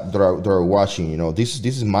people that are watching, this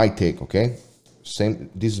is my take, okay?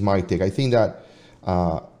 This is my take. I think that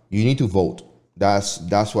you need to vote.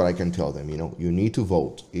 That's what I can tell them. You know, you need to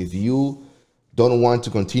vote. If you don't want to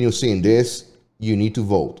continue seeing this, you need to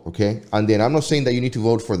vote, okay? And then I'm not saying that you need to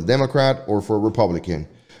vote for the Democrat or for a Republican.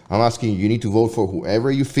 I'm asking you need to vote for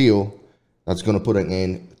whoever you feel that's going to put an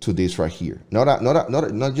end to this right here.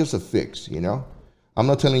 Not just a fix, you know? I'm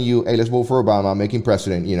not telling you, hey, let's vote for Obama, make him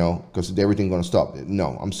president, you know, because everything's going to stop.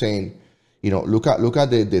 No, I'm saying, you know, look at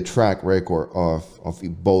the track record of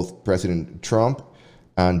both President Trump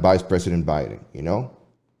and Vice President Biden, you know?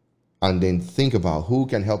 And then think about who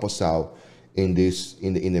can help us out in this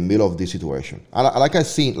in the middle of this situation. Like I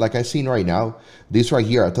seen right now, this right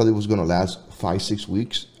here, I thought it was gonna last 5-6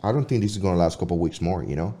 weeks. I don't think this is gonna last a couple of weeks more,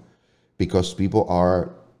 you know, because people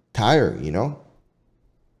are tired, you know.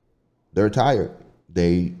 They're tired.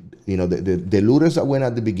 They, you know, the looters that went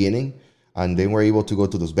at the beginning and they were able to go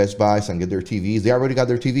to those Best Buys and get their TVs. They already got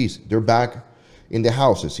their TVs. They're back in the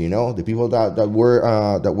houses, you know. The people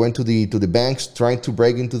that went to the banks trying to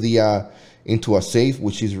break into a safe,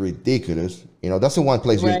 which is ridiculous. You know, that's the one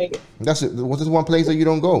place. Right. What's the one place that you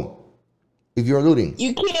don't go if you're looting?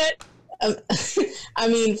 You can't. I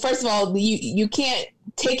mean, first of all, you can't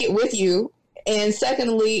take it with you, and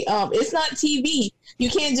secondly, it's not TV. You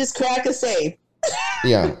can't just crack a safe.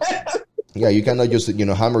 Yeah, yeah. You cannot just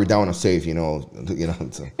hammer down a safe.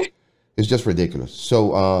 It's just ridiculous.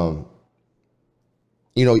 So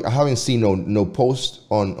I haven't seen no post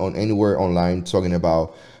on anywhere online talking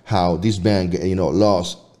about how this bank,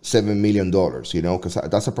 lost $7 million, because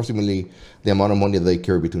that's approximately the amount of money that they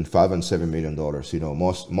carry, between $5 and $7 million.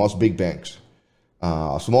 Most big banks,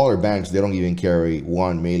 smaller banks, they don't even carry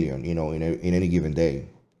 1 million, in any given day.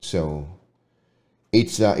 So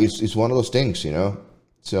it's one of those things,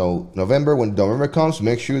 So when November comes,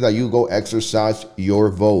 make sure that you go exercise your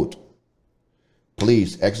vote.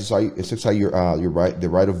 Please exercise your right, the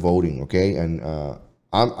right of voting, okay? And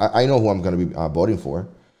I know who I'm going to be voting for.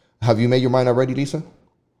 Have you made your mind already, Lisa?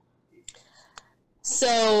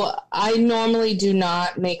 So I normally do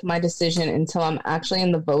not make my decision until I'm actually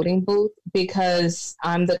in the voting booth, because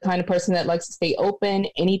I'm the kind of person that likes to stay open.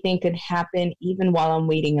 Anything could happen even while I'm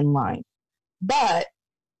waiting in line. But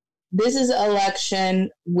this is an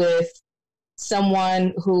election with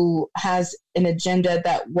someone who has an agenda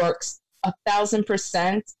that works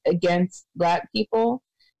 1,000% against Black people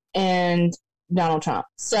and Donald Trump.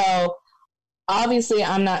 So obviously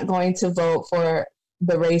I'm not going to vote for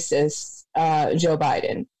the racist Joe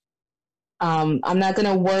Biden. I'm not going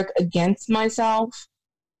to work against myself.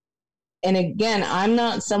 And again, I'm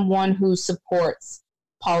not someone who supports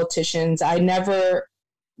politicians. I never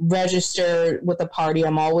register with a party.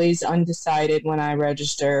 I'm always undecided when I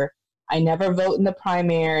register. I never vote in the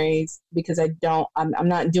primaries because I'm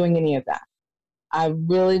not doing any of that. I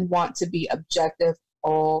really want to be objective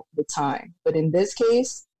all the time. But in this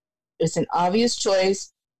case, it's an obvious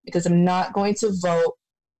choice because I'm not going to vote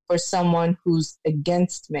for someone who's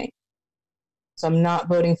against me. So I'm not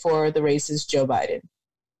voting for the racist Joe Biden.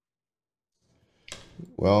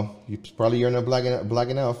 Well, you're not black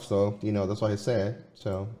enough, so that's what I said.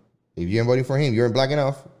 So if you ain't voting for him, you're black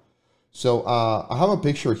enough. So I have a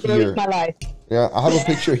picture here. My life. Yeah, I have a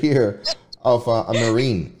picture here of a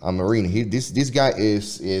Marine. This guy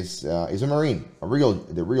is a Marine,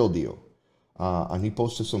 the real deal. And he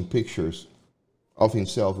posted some pictures of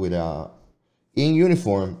himself with in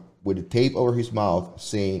uniform with the tape over his mouth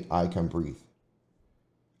saying, "I can breathe."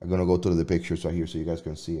 I'm gonna go to the pictures right here so you guys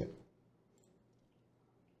can see it.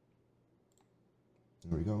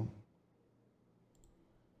 There we go.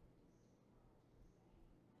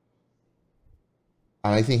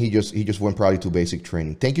 And I think he just went probably to basic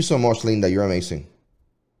training. Thank you so much, Linda. You're amazing.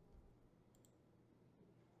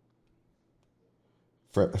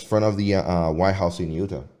 Front of the White House in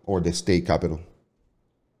Utah, or the state capitol.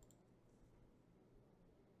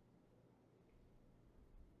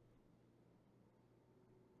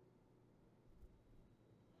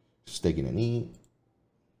 Just taking a knee.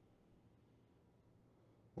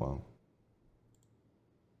 Wow.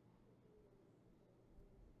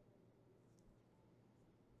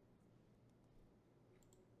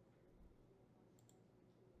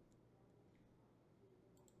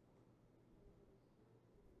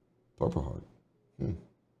 Purple Heart.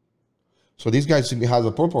 So this guy has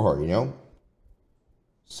a Purple Heart,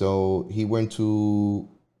 So he went to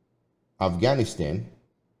Afghanistan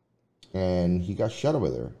and he got shot over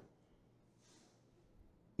there.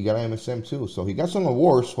 He got an MSM too. So he got some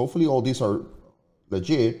awards. Hopefully all these are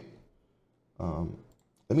legit. Let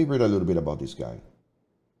me read a little bit about this guy.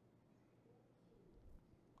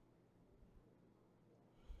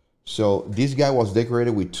 So this guy was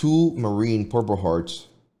decorated with 2 Marine Purple Hearts.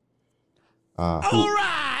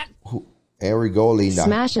 There we go, Linda.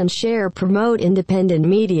 Smash and share, promote independent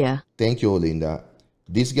media. Thank you, Linda.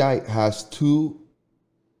 This guy has 2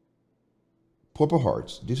 Purple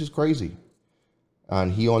Hearts. This is crazy.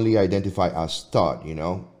 And he only identified as stud, you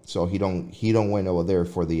know. So he don't went over there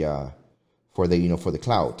for the for the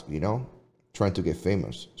clout, you know, trying to get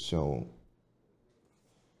famous. So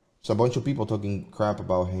it's a bunch of people talking crap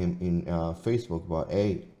about him in Facebook. But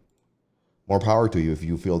hey, more power to you if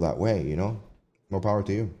you feel that way, you know. More power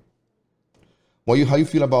to you. Well, how you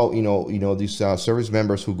feel about these service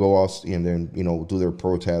members who go out and then do their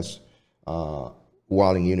protests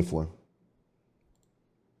while in uniform?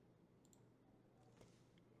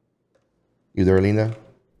 You there, Linda?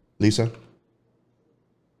 Lisa?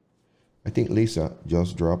 I think Lisa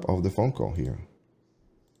just dropped off the phone call here.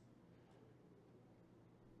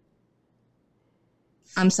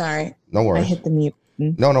 I'm sorry. No worries. I hit the mute.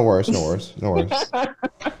 No worries. No worries. No worries.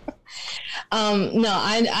 No,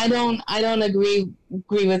 I don't agree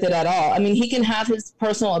with it at all. I mean, he can have his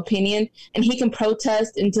personal opinion and he can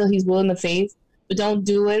protest until he's blue in the face, but don't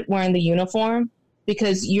do it wearing the uniform,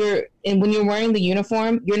 because when you're wearing the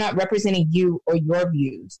uniform, you're not representing you or your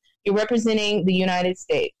views. You're representing the United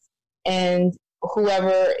States and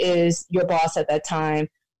whoever is your boss at that time,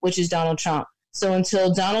 which is Donald Trump. So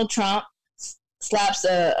until Donald Trump slaps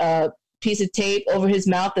a piece of tape over his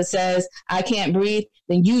mouth that says, "I can't breathe,"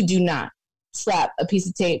 then you do not slap a piece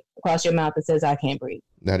of tape across your mouth that says, "I can't breathe."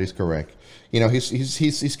 That is correct.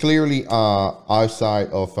 He's clearly outside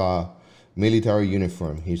of military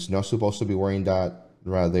uniform. He's not supposed to be wearing that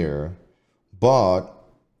right there, but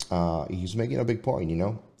he's making a big point.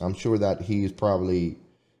 I'm sure that he's probably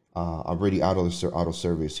already out of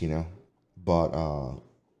service. But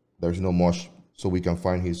there's no much, so we can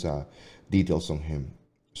find his details on him.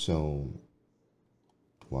 So,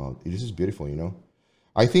 wow, this is beautiful.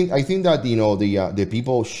 I think that the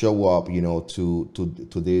people show up to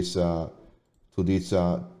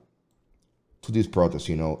this protest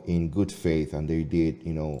in good faith, and they did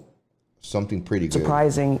something pretty good.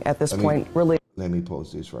 Surprising at this point, really. Let me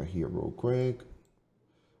post this right here real quick.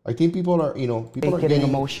 I think people are getting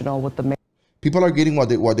emotional with the people are getting what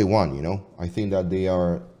they want. I think that they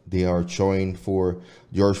are showing for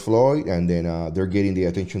George Floyd, and then they're getting the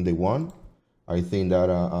attention they want. I think that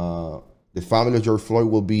the family of George Floyd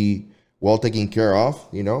will be well taken care of,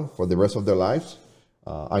 for the rest of their lives.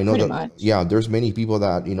 I know there's many people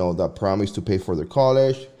that, that promise to pay for their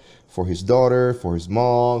college, for his daughter, for his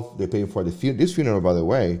mom. They pay for this funeral, by the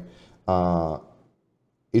way.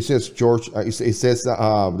 It says George, it says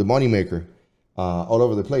the moneymaker all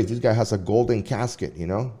over the place. This guy has a golden casket,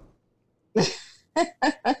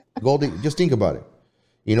 golden. Just think about it.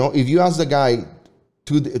 If you ask the guy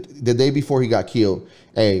the day before he got killed,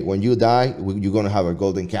 hey, when you die, you're going to have a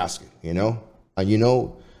golden casket, and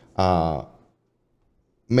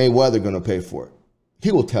Mayweather going to pay for it.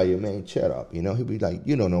 He will tell you, man, shut up. He'll be like,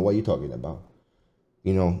 you don't know what you're talking about.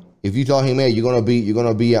 If you tell him, hey, you're gonna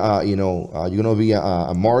be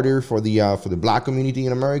a martyr for the black community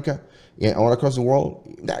in America, all across the world,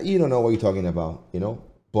 you don't know what you're talking about.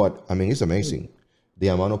 But I mean, it's amazing the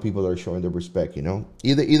amount of people that are showing their respect.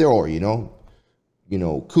 Either or.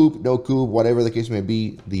 Coup, no coup, whatever the case may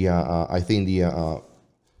be. I think the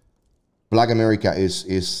Black America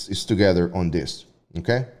is together on this.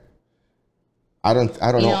 Okay. I don't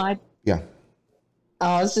know. Yeah.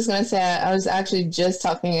 I was just gonna say, I was actually just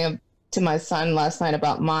talking to my son last night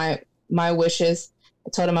about my wishes. I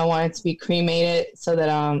told him I wanted to be cremated so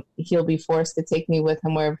that he'll be forced to take me with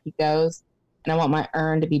him wherever he goes, and I want my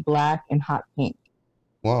urn to be black and hot pink.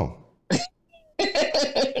 Wow.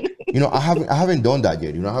 I haven't done that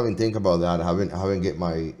yet. I haven't think about that. I haven't get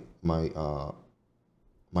my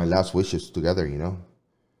last wishes together.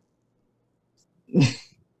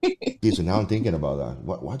 So now I'm thinking about that.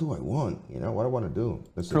 What do I want? What do I want to do?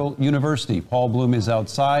 University. Paul Bloom is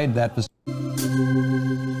outside. Let's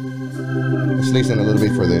listen a little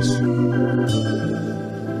bit for this.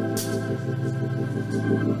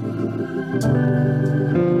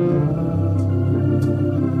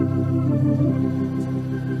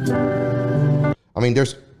 I mean,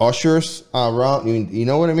 there's ushers around. You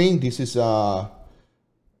know what I mean? This is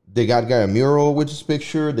they got a mural with this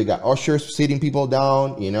picture. They got ushers sitting people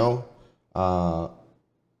down. And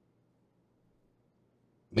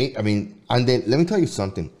then let me tell you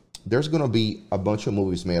something. There's gonna be a bunch of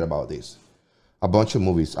movies made about this. A bunch of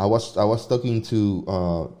movies. I was talking to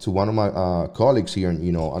one of my colleagues here, and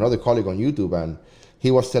another colleague on YouTube, and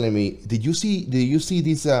he was telling me, did you see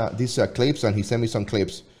these clips? And he sent me some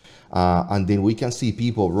clips, and then we can see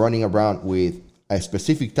people running around with a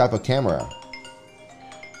specific type of camera.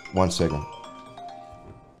 1 second.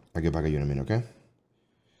 I'll get back at you in a minute, okay?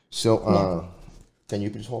 So, can you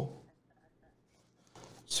please hold?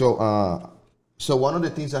 So one of the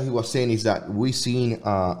things that he was saying is that we seen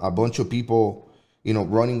a bunch of people,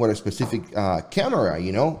 running with a specific camera,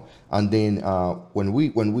 and then when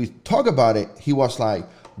we talk about it, he was like,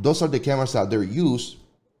 those are the cameras that they're used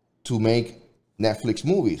to make Netflix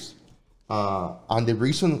movies. And the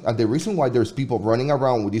reason why there's people running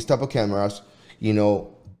around with these type of cameras,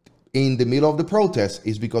 in the middle of the protest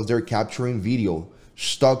is because they're capturing video,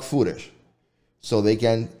 stock footage, so they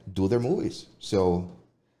can do their movies. So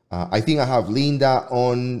I think I have Linda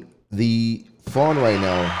on the phone right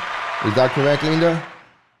now. Is that correct, Linda?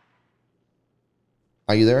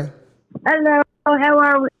 Are you there? Hello. How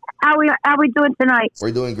are we? How we doing tonight?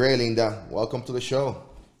 We're doing great, Linda. Welcome to the show.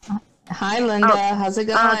 Hi, Linda. How's it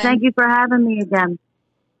going? Thank you for having me again.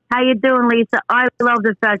 How you doing, Lisa? I love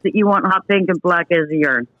the fact that you want hot pink and black as a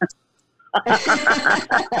urn. I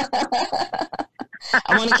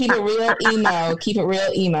want to keep it real emo. Keep it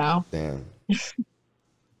real emo. Damn.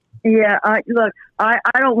 Yeah, look, I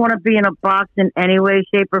don't want to be in a box in any way,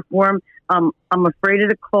 shape, or form. I'm afraid of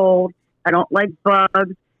the cold. I don't like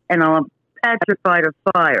bugs, and I'm petrified of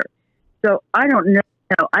fire. So I don't know.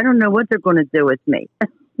 I don't know what they're going to do with me.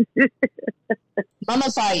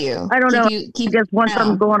 Mummify you. I don't know. I guess once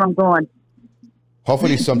I'm gone, I'm gone.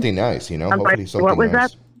 Hopefully something nice, Hopefully something what was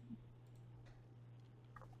nice. that?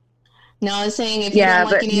 No, I was saying if you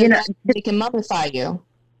don't like any of that, they can mummify you.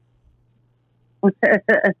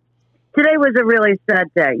 Today was a really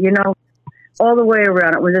sad day, all the way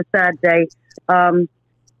around. It was a sad day.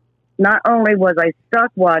 Not only was I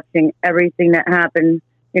stuck watching everything that happened,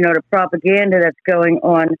 the propaganda that's going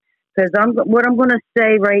on, because what I'm going to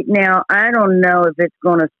say right now, I don't know if it's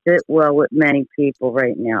going to sit well with many people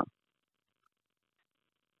right now.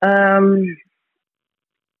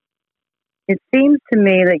 It seems to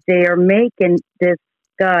me like they are making this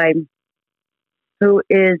guy who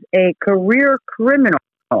is a career criminal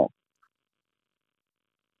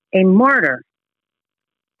a martyr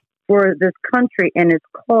for this country and its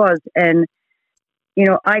cause. And,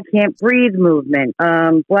 I Can't Breathe movement,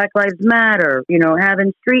 Black Lives Matter,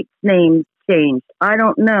 having street names changed. I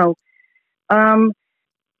don't know.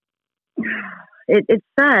 It's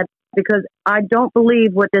sad because I don't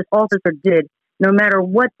believe what this officer did, no matter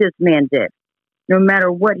what this man did, no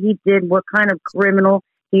matter what he did, what kind of criminal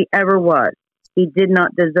he ever was. He did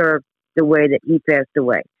not deserve the way that he passed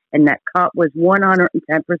away. And that cop was 110%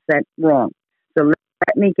 wrong. So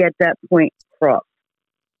let me get that point across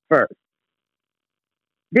first.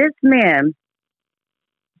 This man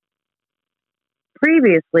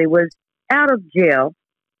previously was out of jail,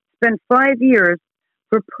 spent 5 years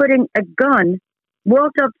for putting a gun,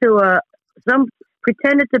 walked up to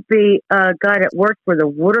pretended to be a guy that worked for the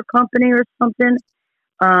water company or something,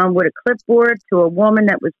 with a clipboard to a woman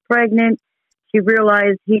that was pregnant. She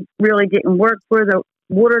realized he really didn't work for the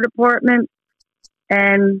water department.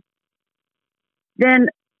 And then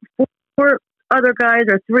three other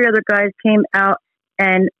guys came out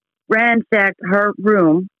and ransacked her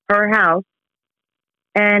room, her house.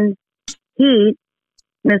 And he,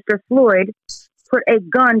 Mr. Floyd, put a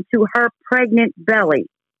gun to her pregnant belly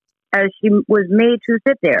as she was made to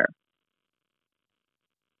sit there.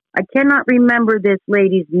 I cannot remember this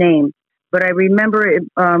lady's name, but I remember it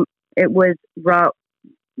was Ranquiz.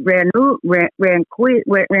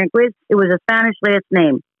 It was a Spanish last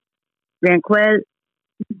name. Ranquiz.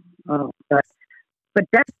 Oh, God. But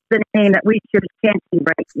that's the name that we should be chanting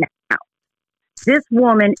right now. This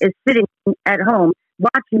woman is sitting at home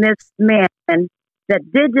watching this man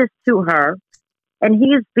that did this to her, and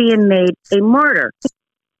he is being made a martyr.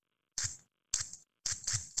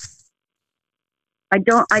 I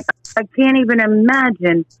can't even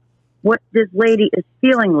imagine what this lady is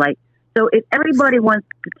feeling like. So if everybody wants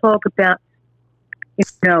to talk about,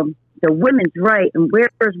 the women's right and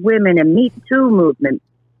where's women and Me Too movement,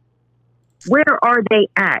 where are they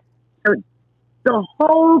at? So the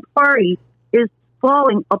whole party is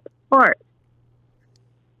falling apart.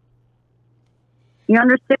 You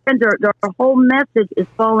understand? Their whole message is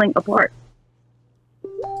falling apart.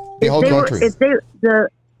 If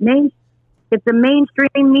the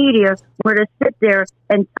mainstream media were to sit there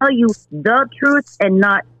and tell you the truth and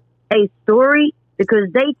not a story,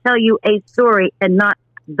 because they tell you a story and not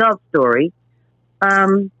the story,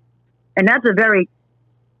 and that's a very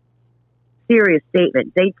serious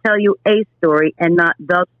statement. They tell you a story and not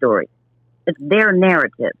the story. It's their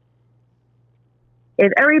narrative.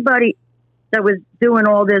 If everybody that was doing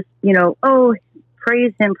all this,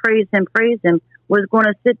 praise him, was going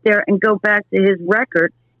to sit there and go back to his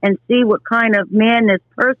record and see what kind of man this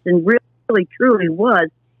person really truly was,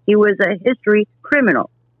 He was a history criminal.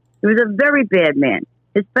 He was a very bad man.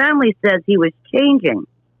 His family says he was changing.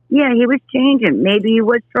 Yeah, he was changing. Maybe he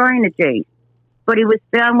was trying to change. But he was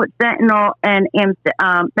found with fentanyl and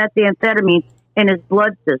methamphetamine in his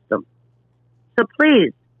blood system. So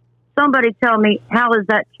please, somebody tell me, how is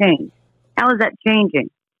that changed? How is that changing?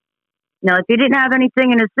 Now, if he didn't have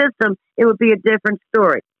anything in his system, it would be a different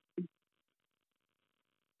story.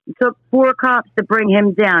 It took 4 cops to bring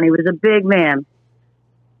him down. He was a big man.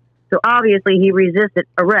 So obviously he resisted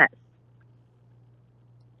arrest.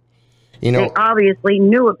 You know, they obviously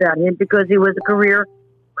knew about him because he was a career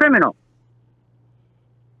criminal.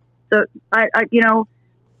 So, you know,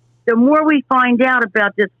 the more we find out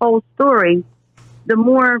about this whole story, the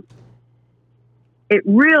more it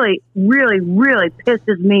really, really, really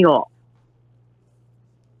pisses me off.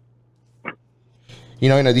 You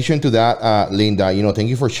know, in addition to that, Linda, you know, thank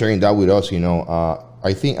you for sharing that with us. You know,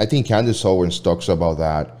 I think Candace Owens talks about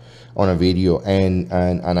that on a video, and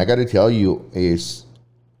I got to tell you, is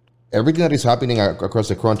everything that is happening across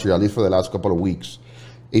the country, at least for the last couple of weeks,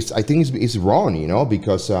 I think it's wrong. You know,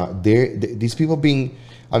 because these people being,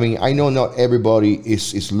 I mean, I know not everybody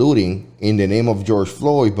is looting in the name of George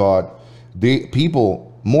Floyd, but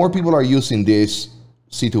more people are using this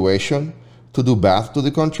situation to do bad to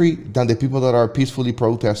the country than the people that are peacefully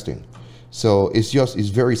protesting. So it's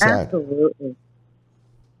very sad. Absolutely.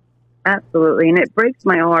 Absolutely. And it breaks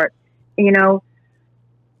my heart. You know,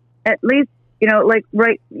 at least, you know, like,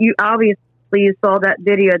 you obviously you saw that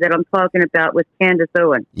video that I'm talking about with Candace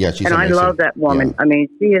Owens. Yeah, she's and amazing. I love that woman. Yeah. I mean,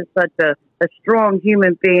 she is such a strong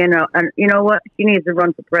human being. And you know what? She needs to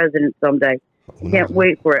run for president someday. Can't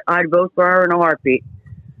wait for it. I'd vote for her in a heartbeat.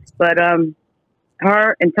 But,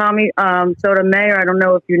 her and Tommy Sotomayor, I don't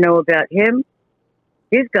know if you know about him.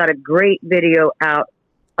 He's got a great video out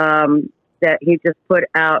that he just put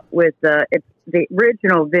out with it's the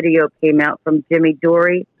original video came out from Jimmy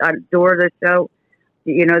Dore, the show.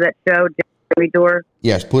 You know that show, Jimmy Dore?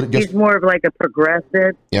 Yes, he's more of like a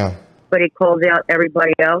progressive. Yeah. But he calls out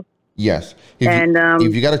everybody else. Yes.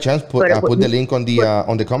 If you got a chance, put the link on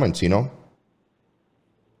the comments, you know?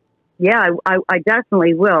 Yeah, I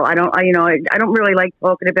definitely will. I don't really like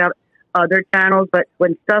talking about other channels, but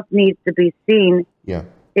when stuff needs to be seen, yeah,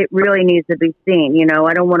 it really needs to be seen. You know,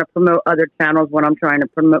 I don't want to promote other channels when I'm trying to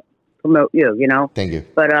promote you. You know. Thank you.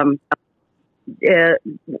 But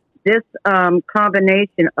this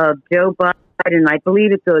combination of Joe Biden, I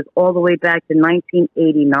believe it goes all the way back to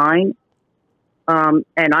 1989. And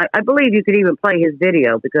I believe you could even play his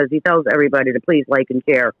video because he tells everybody to please like and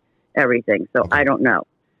share everything. So I don't know.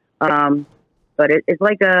 But it's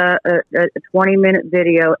like a 20-minute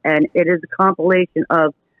video, and it is a compilation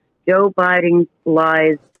of Joe Biden's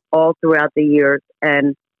lies all throughout the years.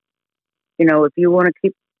 And, you know, if you want to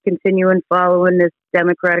keep continuing following this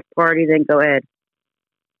Democratic Party, then go ahead.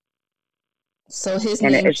 So his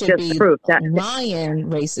And name it's should just be proof that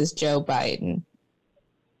Lion Racist Joe Biden.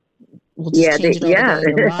 We'll just change it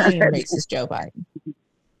over to Lion Racist Joe Biden.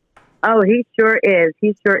 Oh, he sure is.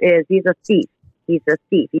 He sure is. He's a thief. He's a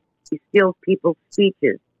thief. He steals people's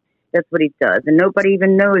speeches. That's what he does. And nobody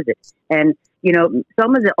even knows it. And, you know,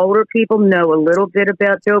 some of the older people know a little bit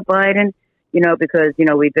about Joe Biden, you know, because, you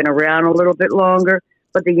know, we've been around a little bit longer.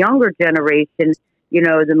 But the younger generation, you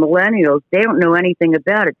know, the millennials, they don't know anything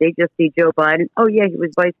about it. They just see Joe Biden. Oh, yeah, he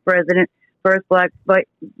was vice president, first black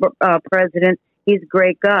president. He's a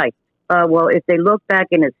great guy. Well, if they look back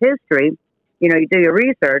in his history, you know, you do your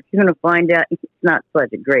research, you're going to find out he's not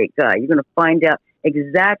such a great guy. You're going to find out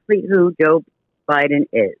exactly who Joe Biden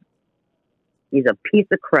is. He's a piece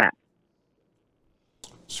of crap.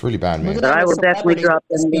 It's really bad, man. But I will definitely drop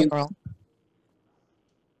them links.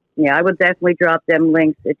 Yeah, I would definitely drop them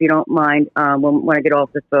links if you don't mind when I get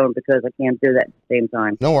off the phone because I can't do that at the same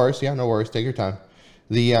time. No worries. Yeah, no worries. Take your time.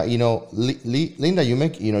 The you know, Linda, you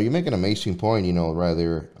make an amazing point. You know,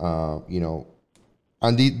 rather you know,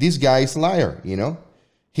 and this guy is a liar. You know,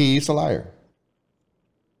 he is a liar.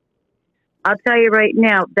 I'll tell you right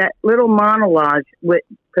now, that little monologue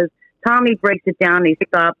because Tommy breaks it down, he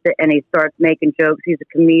stops it, and he starts making jokes. He's a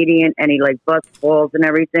comedian, and he like busts balls and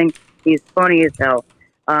everything. He's funny as hell.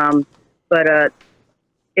 But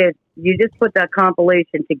if you just put that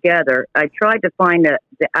compilation together, I tried to find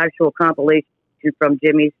the actual compilation from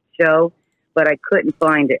Jimmy's show, but I couldn't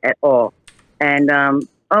find it at all. And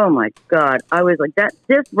oh my God, I was like,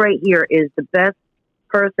 this right here is the best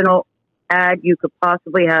personal ad you could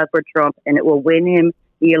possibly have for Trump, and it will win him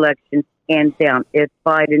the election hands down if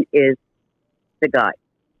Biden is the guy.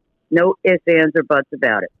 No ifs, ands, or buts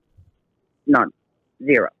about it. None.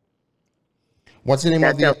 Zero. What's the name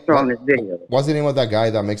That's how strong this video is. What's the name of that guy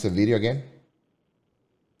that makes the video again?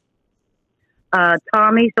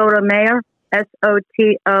 Tommy Sotomayor,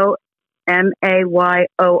 Sotomayor.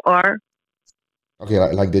 Okay,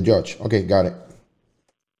 like the judge. Okay, got it.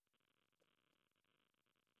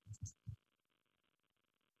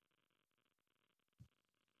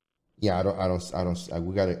 Yeah, I don't.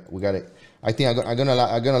 We got it. I think I'm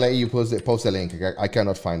gonna let you post the link. I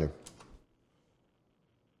cannot find him.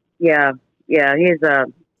 Yeah, he's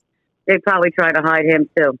they probably try to hide him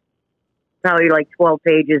too. Probably like 12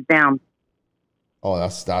 pages down. Oh,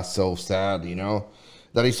 that's so sad. You know,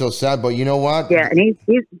 that is so sad. But you know what? Yeah, and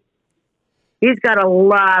he's got a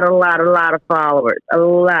lot of followers. A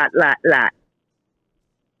lot.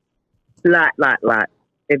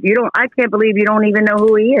 If you don't, I can't believe you don't even know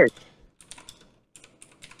who he is.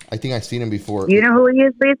 I think I've seen him before. You know who he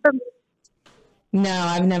is, Lisa? No,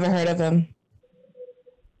 I've never heard of him.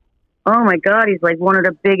 Oh my God, he's like one of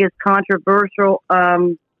the biggest controversial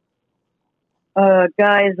guys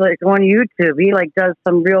like on YouTube. He like does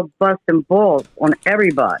some real busting balls on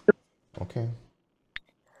everybody. Okay.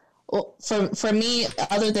 Well, for me,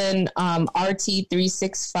 other than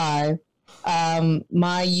RT365,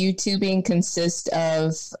 my YouTubing consists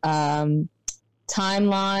of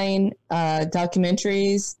timeline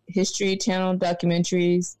documentaries, History Channel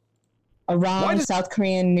documentaries, Iran South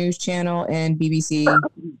Korean news channel, and BBC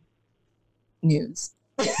News.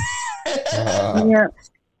 Yeah.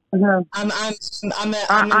 I'm not really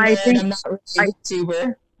a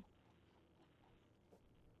YouTuber.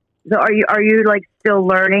 So are you like still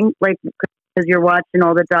learning, like, because you're watching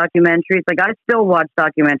all the documentaries? Like, I still watch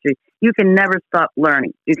documentaries. You can never stop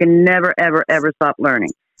learning. You can never ever stop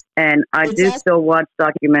learning. And I do still watch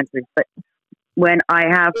documentaries, but when I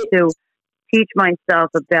have to teach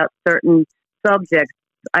myself about certain subjects,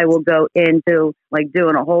 I will go into like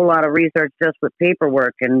doing a whole lot of research just with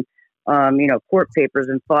paperwork and court papers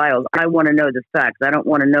and files. I want to know the facts. I don't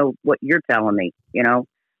want to know what you're telling me, you know?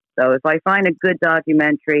 So if I find a good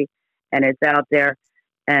documentary and it's out there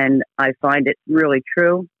and I find it really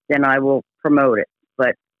true, then I will promote it.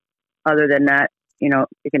 But other than that,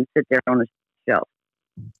 it can sit there on the shelf.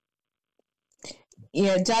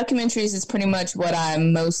 Yeah, documentaries is pretty much what I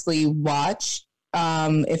mostly watch.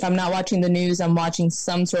 If I'm not watching the news, I'm watching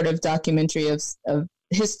some sort of documentary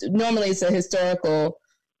normally it's a historical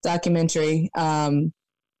documentary. I'm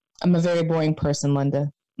a very boring person,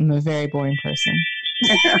 Linda. I'm a very boring person.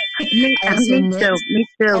 Me too.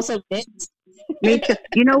 Me too.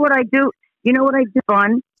 You know what I do?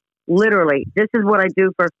 Fun? Literally, this is what I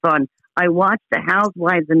do for fun. I watch the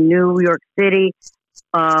Housewives in New York City.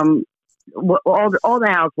 All the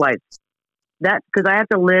housewives. That's because I have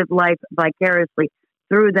to live life vicariously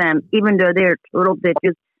through them, even though they're total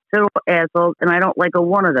bitches, total assholes, and I don't like a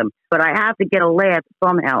one of them. But I have to get a laugh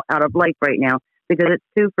somehow out of life right now because it's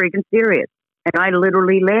too freaking serious. And I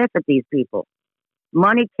literally laugh at these people.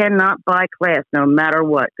 Money cannot buy class no matter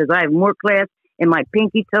what, because I have more class in my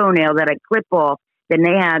pinky toenail that I clip off than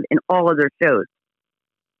they have in all of their shows.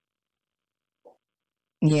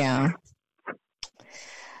 Yeah.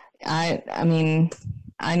 I mean,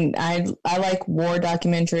 I like war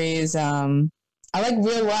documentaries. I like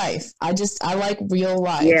real life. I like real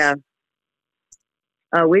life. Yeah.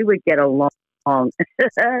 We would get along so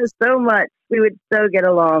much. We would so get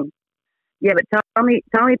along. Yeah, but Tommy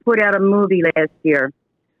put out a movie last year.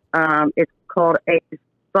 It's called A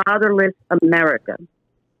Fatherless America,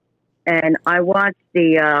 and I watched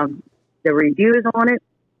the reviews on it,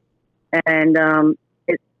 and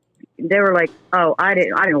they were like, "Oh, I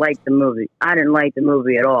didn't like the movie. I didn't like the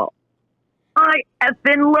movie at all. I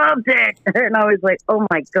effing loved it." And I was like, "Oh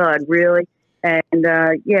my God, really?" And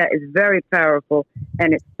yeah, it's very powerful,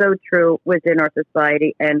 and it's so true within our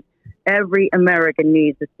society, and every American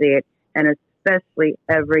needs to see it, and especially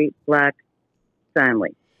every Black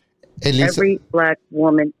family. Lisa, every Black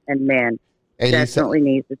woman and man definitely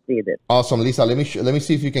needs to see this. Awesome, Lisa. Let me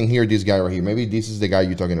see if you can hear this guy right here. Maybe this is the guy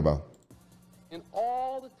you're talking about. And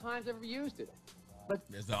all the times I've ever used it. But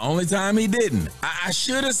it's the only time he didn't. I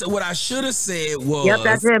should have said what I should have said was. Yep,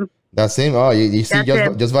 that's him. That's him. Oh, you see,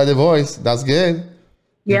 just by the voice. That's good.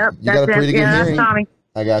 Yep, you got a pretty good hearing. That's Tommy.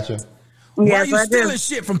 I got you. Why are you stealing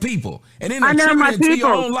shit from people and then attributing it to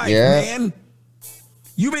your own life, man?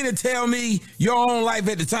 You mean to tell me your own life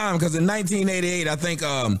at the time? Because in 1988, I think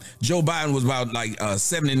Joe Biden was about like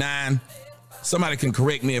 79. Somebody can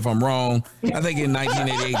correct me if I'm wrong. I think in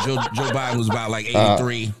 1988, Joe Biden was about like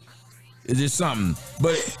 83. It's just something.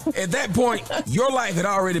 But at that point, your life had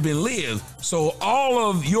already been lived. So all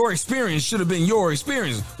of your experience should have been your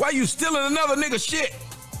experience. Why are you stealing another nigga shit?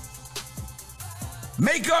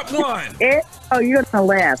 Make up one. Oh, you're going to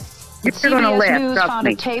laugh. You're going to CBS laugh, News trust found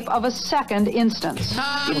me. a tape of a second instance.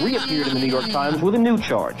 It reappeared in the New York Times with a new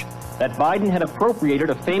charge, that Biden had appropriated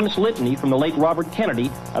a famous litany from the late Robert Kennedy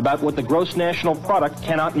about what the gross national product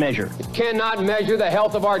cannot measure. It cannot measure the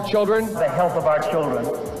health of our children. The health of our children.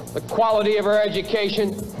 The quality of our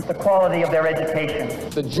education. The quality of their education.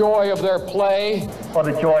 The joy of their play. Or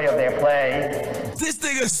the joy of their play. This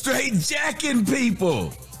nigga straight jacking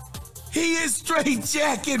people. He is straight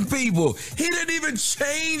jacking people. He didn't even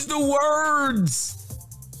change the words.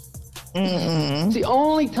 It's the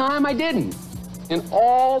only time I didn't. In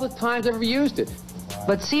all the times I've ever used it.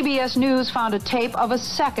 But CBS News found a tape of a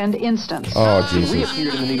second instance. Oh, Jesus. It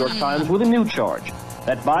reappeared in the New York Times with a new charge,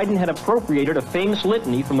 that Biden had appropriated a famous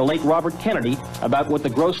litany from the late Robert Kennedy about what the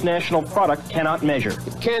gross national product cannot measure.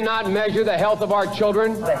 It cannot measure the health of our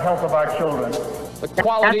children. The health of our children. The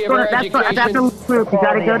quality of our education. That's a proof. You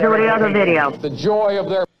got to go to the other video. The joy of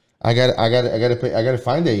their. I gotta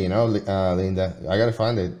find it. You know, Linda. I gotta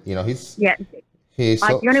find it. You know, he's. Yeah. He's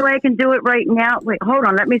so, the only way I can do it right now. Wait, hold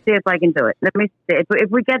on. Let me see if I can do it. Let me see.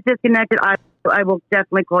 If we get disconnected, I will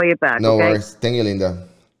definitely call you back. No okay? worries. Thank you, Linda.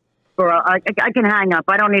 I can hang up.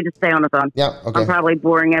 I don't need to stay on the phone. Yeah. Okay. I'm probably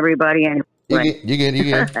boring everybody anyway. You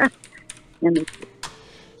good.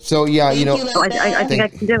 So yeah, you know. I think I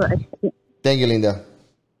can do it. Thank you, Linda.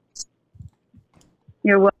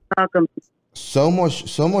 You're welcome. So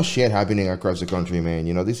much shit happening across the country, man.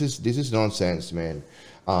 You know, this is nonsense, man.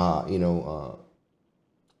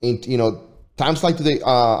 Times like today,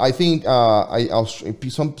 I think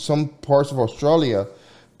some parts of Australia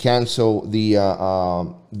cancel the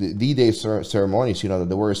D-Day ceremonies. You know, that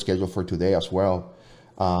they were scheduled for today as well.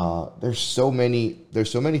 There's so many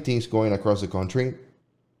things going across the country,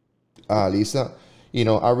 Lisa. You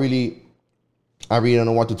know, I really don't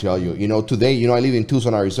know what to tell you. You know, today, you know, I live in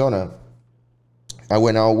Tucson, Arizona. I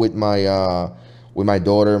went out with my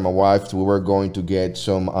daughter, my wife. We were going to get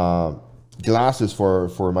some glasses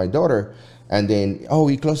for my daughter, and then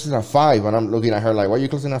he closes at 5, and I'm looking at her like, why are you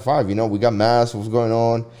closing at 5? You know, we got masks. What's going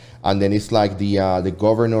on? And then it's like the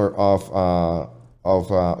governor of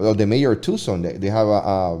the mayor of Tucson. They have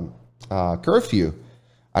a curfew.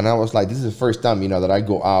 And I was like, this is the first time, you know, that I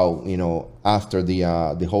go out, you know, after the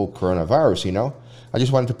whole coronavirus, you know. I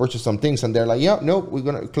just wanted to purchase some things, and they're like, yeah, no, we're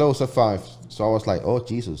going to close at 5. So I was like, oh,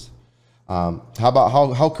 Jesus. How about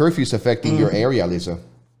how curfew is affecting your area, Lisa?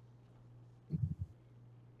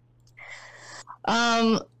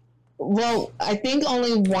 Well, I think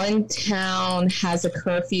only one town has a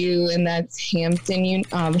curfew, and that's Hampton,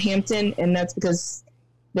 and that's because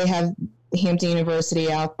they have Hampton University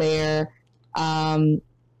out there.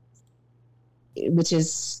 Which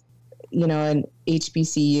is, you know, an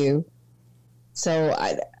HBCU. So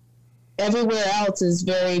everywhere else is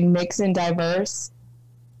very mixed and diverse.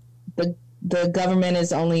 The government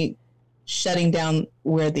is only shutting down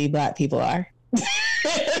where the Black people are.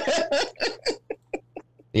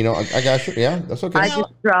 You know, I got you. Yeah, that's okay. I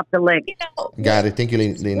just dropped the link. You know, got it. Thank you,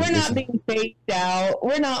 Lynn. We're not being faked out.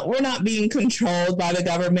 We're not being controlled by the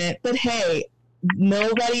government. But hey,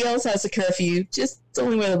 nobody else has a curfew. Just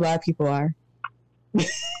only where the Black people are.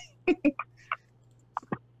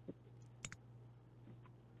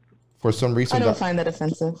 For some reason, I don't find that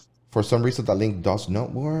offensive. For some reason, the link does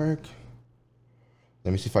not work.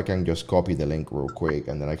 Let me see if I can just copy the link real quick,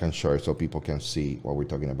 and then I can share it so people can see what we're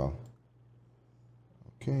talking about.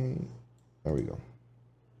 Okay, there we go.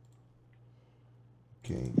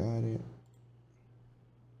 Okay, got it.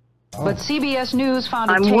 But CBS News found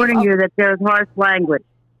a tape. I'm warning you that there's harsh language.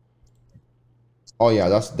 Oh yeah,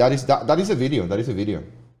 that is a video. That is a video.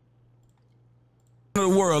 The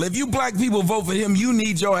world. If you black people vote for him, you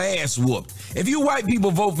need your ass whooped. If you white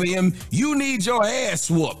people vote for him, you need your ass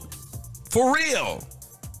whooped. For real.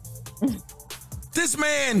 This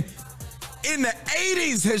man in the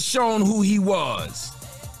 80s has shown who he was.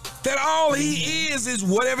 That all he is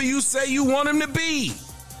whatever you say you want him to be.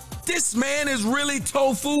 This man is really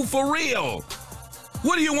tofu for real.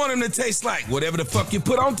 What do you want him to taste like? Whatever the fuck you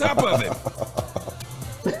put on top of it.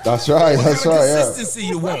 That's right. That's right. Consistency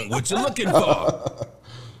you want, what you're looking for.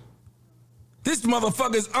 This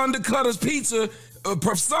motherfucker's Undercutter's Pizza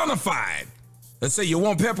personified. Let's say you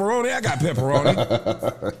want pepperoni, I got pepperoni.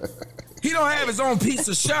 He don't have his own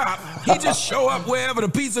pizza shop. He just show up wherever the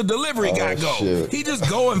pizza delivery guy go. Shit. He just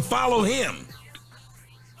go and follow him.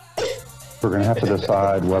 We're going to have to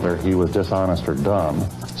decide whether he was dishonest or dumb.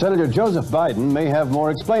 Senator Joseph Biden may have more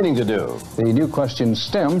explaining to do. The new questions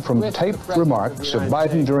stem from taped remarks of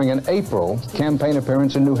Biden during an April campaign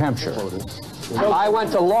appearance in New Hampshire. I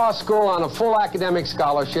went to law school on a full academic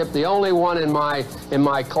scholarship, the only one in my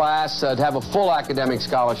class to have a full academic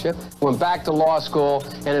scholarship. Went back to law school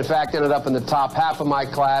and, in fact, ended up in the top half of my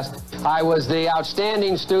class. I was the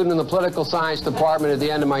outstanding student in the political science department at the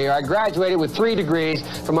end of my year. I graduated with 3 degrees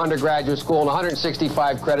from undergraduate school and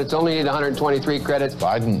 165 credits, only needed 123 credits.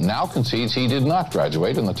 Biden now concedes he did not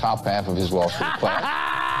graduate in the top half of his law school class.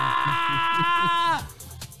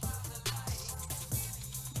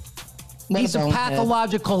 He's a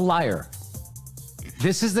pathological liar.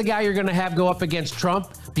 This is the guy you're going to have go up against Trump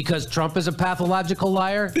because Trump is a pathological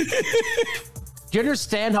liar? Do you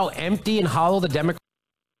understand how empty and hollow the Democrats?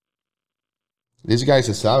 This guy's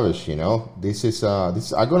a savage, you know. This is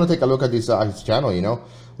I'm gonna take a look at this his channel, you know,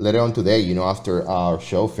 later on today, you know, after our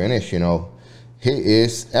show finished, you know. He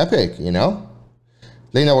is epic, you know.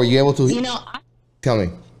 Lena, were you able to tell me?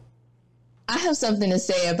 I have something to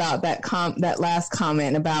say about that last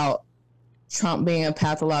comment about Trump being a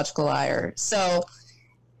pathological liar. So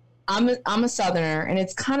I'm a Southerner, and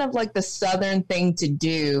it's kind of like the Southern thing to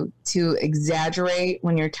do to exaggerate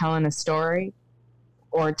when you're telling a story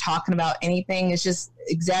or talking about anything. It's just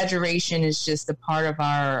exaggeration is just a part of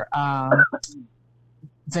our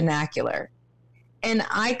vernacular. And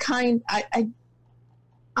I'm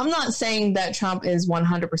not saying that Trump is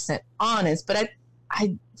 100% honest, but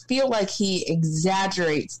I feel like he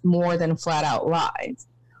exaggerates more than flat out lies.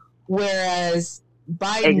 Whereas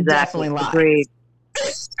Biden definitely lies. Agreed.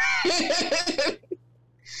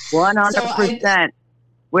 100%.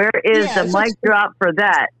 Where is the mic drop for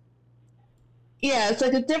that? Yeah, it's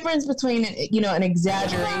like a difference between, you know, an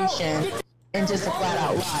exaggeration and just a flat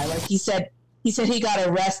out lie. Like he said he got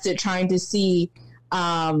arrested trying to see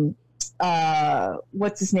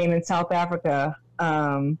what's his name in South Africa.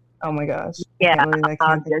 Oh my gosh. Yeah. I'm going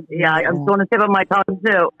to tip on my tongue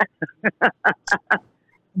too.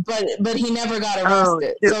 But he never got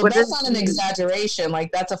arrested. So that's not an exaggeration.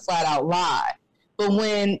 Like, that's a flat out lie. But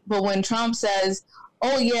when Trump says,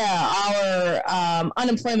 "Oh yeah, our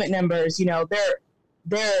unemployment numbers, you know,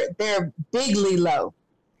 they're bigly low,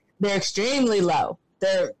 they're extremely low.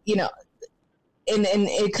 They're, you know, and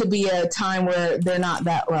it could be a time where they're not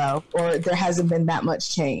that low, or there hasn't been that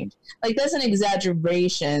much change. Like, that's an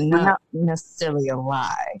exaggeration, not necessarily a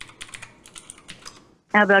lie."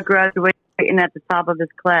 How about graduating at the top of his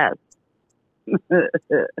class?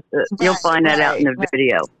 You'll find that out in the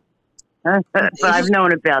video. But I've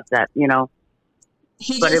known about that, you know.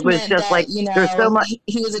 But it was just that, like, you know, there's so much.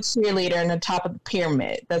 He was a cheerleader in the top of the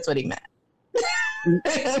pyramid. That's what he meant.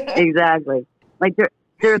 Exactly. Like there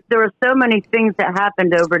are so many things that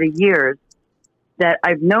happened over the years that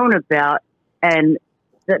I've known about and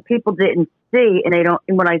that people didn't see, and they don't.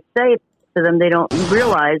 And when I say it to them, they don't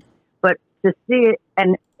realize. But to see it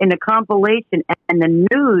and in a compilation and the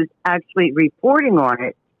news actually reporting on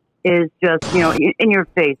it is just, you know, in your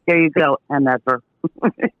face. There you go, MFer.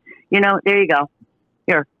 You know, there you go.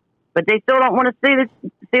 Here, but they still don't want to say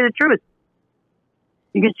the truth.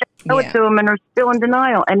 You can show it to them, and they're still in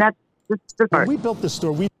denial, and that's the part. We built this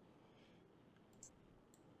store.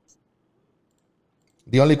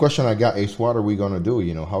 The only question I got is, what are we gonna do?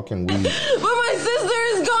 You know, how can we? But my sister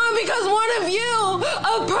is gone because one of you,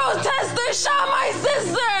 a protester, shot my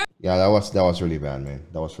sister. Yeah, that was really bad, man.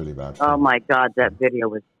 That was really bad. Oh my God, that video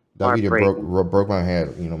was. That video broke my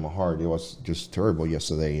head. You know, my heart. It was just terrible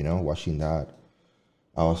yesterday. You know, watching that.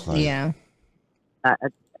 I was like, yeah,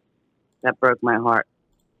 that broke my heart.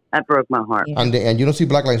 That broke my heart. Yeah. And you don't see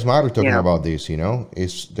Black Lives Matter talking about this. You know,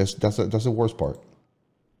 it's that's the worst part.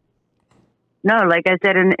 No, like I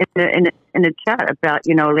said in the chat about,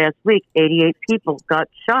 you know, last week, 88 people got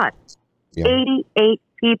shot. Yeah. 88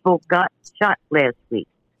 people got shot last week.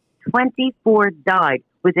 24 died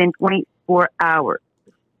within 24 hours,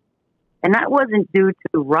 and that wasn't due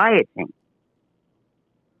to rioting.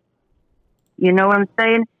 You know what I'm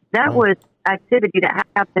saying? That was activity that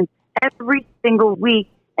happens every single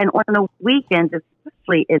week and on the weekends,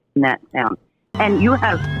 especially in that town. And you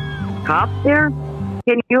have cops there.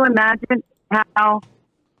 Can you imagine how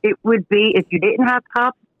it would be if you didn't have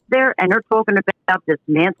cops there? And they're talking about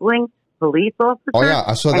dismantling police officers. Oh yeah,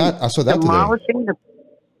 I saw that. Demolishing today.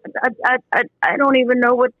 I don't even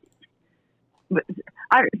know what.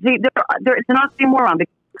 I see. It's an oxymoron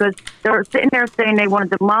because they're sitting there saying they want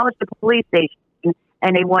to demolish the police station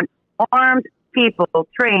and they want armed people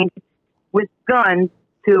trained with guns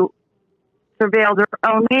to surveil their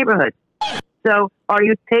own neighborhoods. So are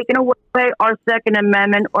you taking away our Second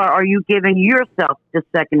Amendment, or are you giving yourself the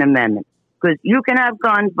Second Amendment? Because you can have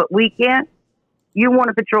guns, but we can't. You want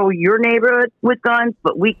to patrol your neighborhood with guns,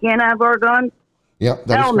 but we can't have our guns? Yeah,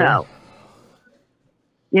 hell no.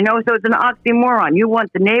 You know, so it's an oxymoron. You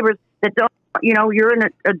want the neighbors that don't, you know, you're in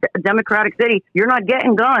a democratic city. You're not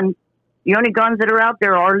getting guns. The only guns that are out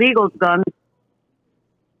there are legal guns.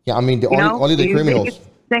 Yeah, I mean, only the criminals. You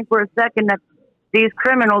think for a second that these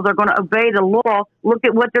criminals are going to obey the law. Look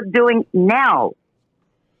at what they're doing now.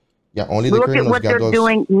 Yeah, only the criminals. Look at what they're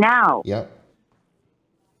doing now. Yeah.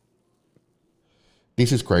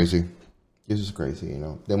 This is crazy. This is crazy, you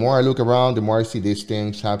know. The more I look around, the more I see these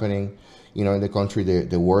things happening, you know, in the country,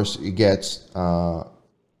 the worse it gets.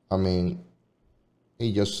 I mean,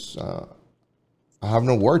 it just, I have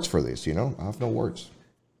no words for this, you know. I have no words.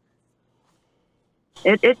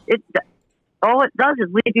 It all it does is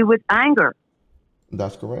leave you with anger.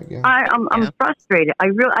 That's correct, yeah. I'm frustrated. I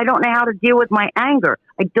don't know how to deal with my anger.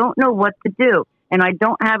 I don't know what to do. And I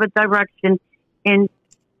don't have a direction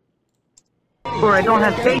or I don't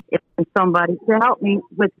have faith in somebody to help me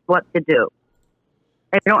with what to do.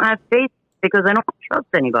 I don't have faith because I don't trust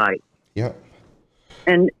anybody. Yeah.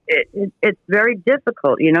 And it's very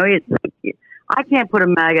difficult, you know. It's like, I can't put a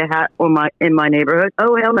MAGA hat in my neighborhood.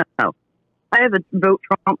 Oh, hell no. I have a vote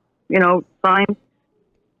Trump, you know, sign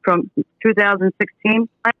from 2016.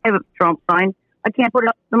 I have a Trump sign. I can't put it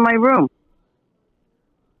up in my room.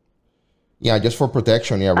 Yeah, just for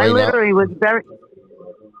protection. Yeah, right. I literally was very,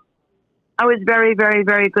 very,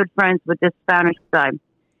 very good friends with this Spanish guy.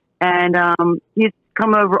 And he'd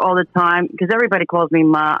come over all the time because everybody calls me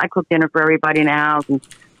Ma. I cook dinner for everybody in the house and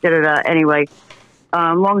da-da-da. Anyway,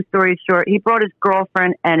 long story short, he brought his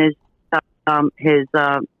girlfriend and his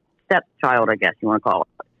stepchild, I guess you want to call it.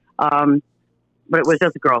 But it was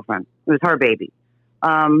just a girlfriend. It was her baby.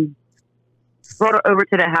 Brought her over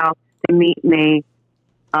to the house to meet me.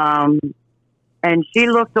 And she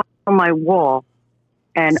looked on my wall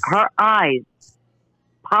and her eyes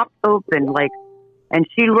popped open and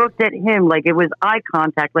she looked at him like it was eye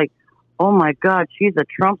contact, like, oh my God, she's a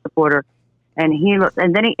Trump supporter. And he looked,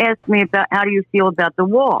 and then he asked me about, how do you feel about the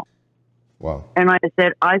wall? Wow. And I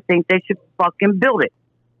said, I think they should fucking build it.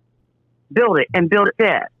 Build it and build it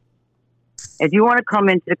fast. If you want to come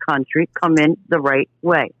into the country, come in the right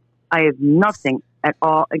way. I have nothing at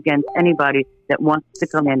all against anybody that wants to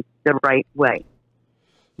come in the right way.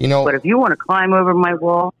 You know, but if you want to climb over my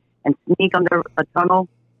wall and sneak under a tunnel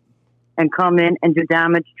and come in and do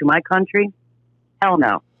damage to my country, hell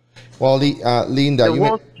no. Well, Linda,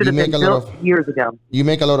 you make a lot of years ago. You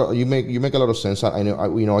make a lot of sense. I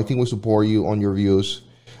know. You know, I think we support you on your views,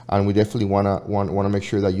 and we definitely wanna make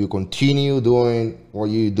sure that you continue doing what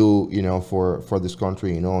you do. You know, for this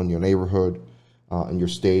country. You know, in your neighborhood, in your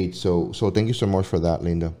state. So thank you so much for that,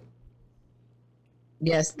 Linda.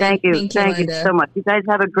 Yes, thank you Linda. So much. You guys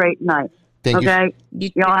have a great night. Thank you.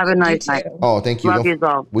 Y'all have a nice night. Oh, thank you. Love you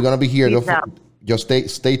all. We're gonna be here. Just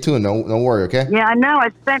stay tuned. Don't worry, okay? Yeah, I know. I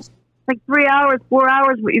spent like 4 hours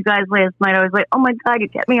with you guys last night. I was like, oh my God, you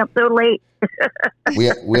kept me up so late. we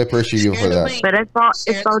appreciate you for that. But it's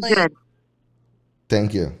all good.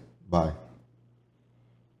 Thank you. Bye.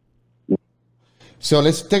 So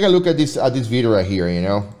let's take a look at this video right here. You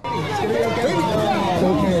know.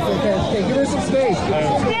 Okay. Give her some space.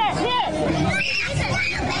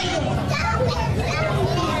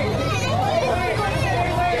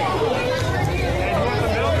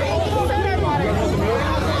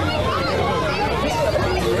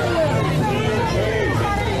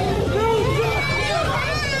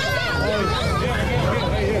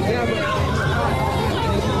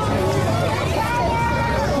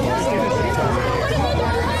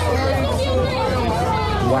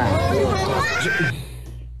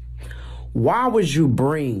 Why would you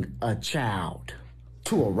bring a child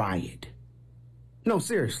to a riot? No,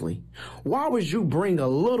 seriously. Why would you bring a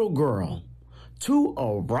little girl to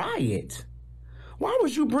a riot? Why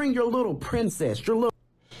would you bring your little princess, your little...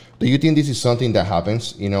 Do you think this is something that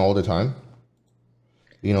happens, you know, all the time?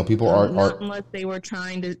 You know, people are unless they were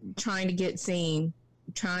trying to get seen,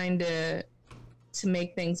 trying to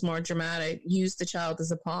make things more dramatic, use the child as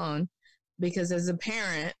a pawn. Because as a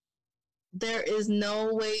parent, there is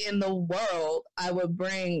no way in the world I would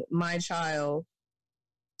bring my child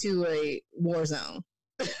to a war zone.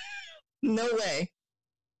 No way.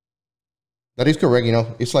 That is correct. You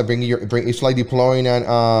know, it's like it's like deploying and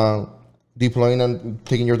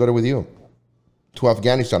taking your daughter with you to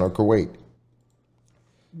Afghanistan or Kuwait.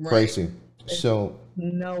 Right. Crazy. So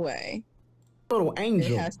no way. Little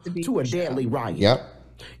angel to a deadly riot. Yep.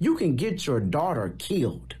 You can get your daughter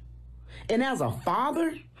killed. And as a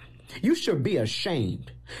father, you should be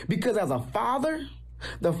ashamed, because as a father,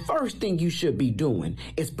 the first thing you should be doing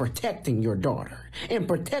is protecting your daughter. And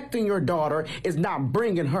protecting your daughter is not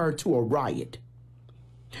bringing her to a riot.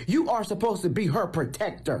 You are supposed to be her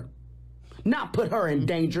protector. not put her in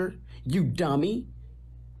danger, you dummy.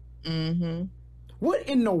 Mm-hmm. What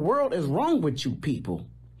in the world is wrong with you people?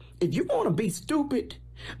 If you want to be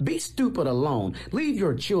stupid alone. Leave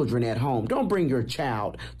your children at home. Don't bring your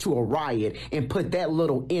child to a riot and put that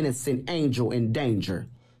little innocent angel in danger.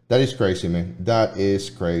 That is crazy, man. That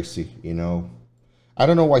is crazy. You know, I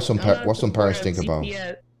don't know why what some parents think about.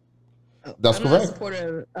 That's correct. I'm not a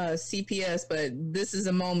supporter of CPS, but this is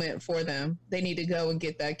a moment for them. They need to go and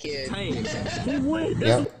get that kid. For what?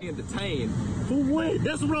 Detain. For what?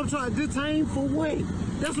 That's what I'm trying to detain. For what?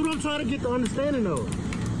 That's what I'm trying to get the understanding of.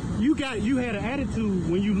 You had an attitude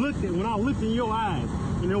when I looked in your eyes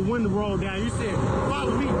and your window rolled down. You said,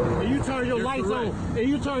 "Follow me," and you turn your lights on. And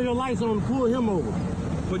you turn your lights on to pull him over.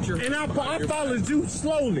 I followed you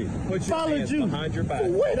slowly. Put your hands behind your back.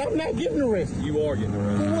 For what? I'm not getting arrested. You are getting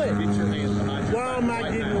arrested. For what? Get your hands behind your back. Why am I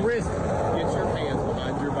getting arrested? Get your hands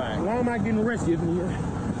behind your back. Why am I getting arrested?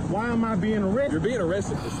 Why am I being arrested? You're being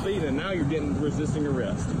arrested for speeding, and now you're getting resisting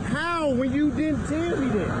arrest. How? When you didn't tell me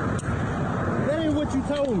that? That ain't what you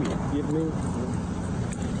told me. Give me.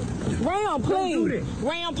 Ram, please.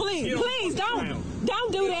 Ram, please. Please don't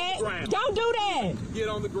do that. Don't do that. Get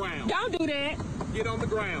on the ground. Don't do that. Get on the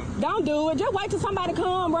ground. Don't do it. Just wait till somebody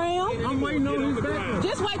come, Ram. I'm waiting on his back.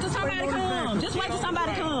 Just wait till somebody come. Just wait till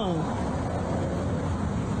somebody come.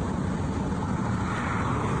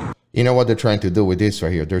 You know what they're trying to do with this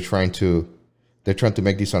right here? They're trying to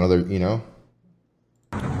make this another, you know.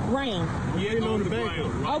 Ram. Get on the back.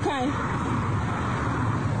 Okay.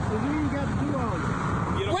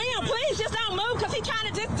 Ram, please just don't move because he's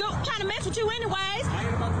trying to mess with you anyways. I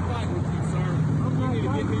ain't about to fight with you, sir. You need to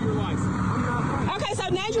get me your license. Okay, so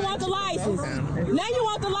now you want the license. Now you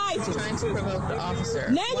want the license. Trying to provoke the officer.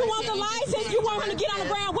 Now you want the license. You want him to get on the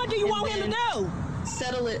ground. What do you want him to do?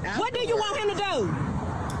 Settle it afterwards. What do you want him to do?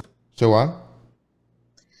 So what?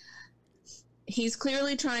 He's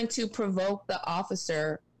clearly trying to provoke the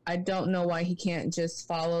officer. I don't know why he can't just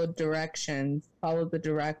follow directions, follow the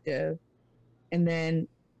directive, and then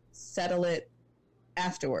settle it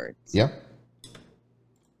afterwards. Yeah.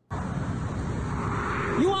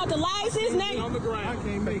 You want the license now? On the ground. I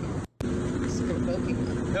can't make it.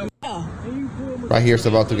 Yeah. Right here, it's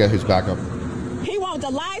about to get his back up. He wants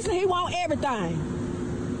the license. He wants everything.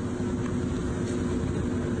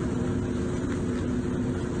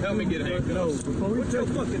 Help me get a handcuff. Put your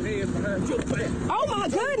fucking hands behind your back. Oh my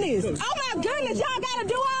goodness. Oh my goodness. Y'all gotta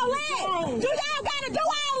do all that. Do y'all gotta do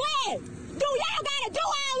all that? Do y'all gotta do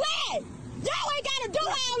all that? Y'all ain't gotta do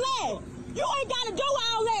all that. You ain't gotta do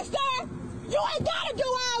all that, sir. You ain't gotta do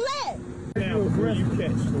all that. Now, before you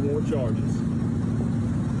catch for more charges.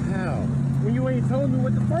 How? When you ain't told me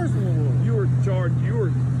what the first one was. You were charged. You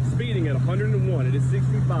were speeding at 101. It is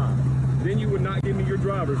 65. Then you would not give me your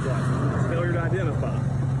driver's license. Failure to identify.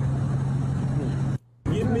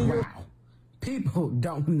 Give me your. People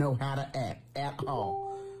don't know how to act at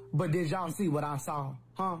all. But did y'all see what I saw?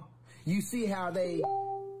 Huh? You see how they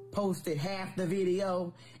posted half the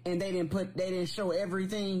video and they didn't show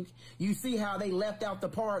everything? You see how they left out the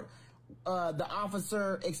part the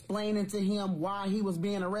officer explaining to him why he was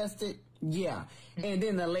being arrested? Yeah. And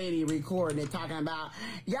then the lady recording it talking about,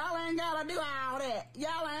 y'all ain't gotta do all that.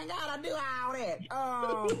 Y'all ain't gotta do all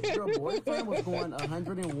that. Your boyfriend was going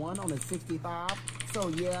 101 on a 65. So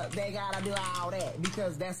yeah, they gotta do all that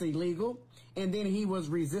because that's illegal. And then he was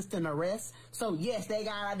resisting arrest. So yes, they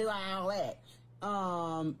gotta do all that.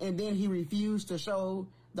 And then he refused to show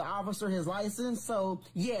the officer his license. So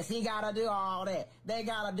yes, he gotta do all that. They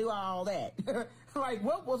gotta do all that. Like,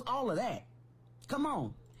 what was all of that? Come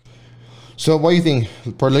on. So what do you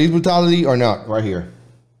think? Police brutality or not? Right here.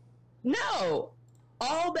 No.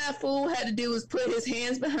 All that fool had to do was put his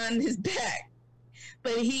hands behind his back.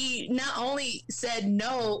 But he not only said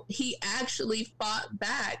no, he actually fought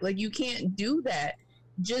back. Like, you can't do that.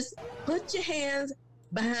 Just put your hands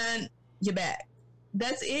behind your back.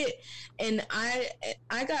 That's it. And I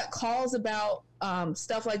got calls about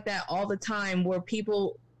stuff like that all the time where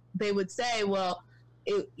people, they would say, well,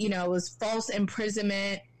 it was false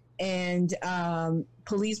imprisonment and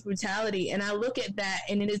police brutality. And I look at that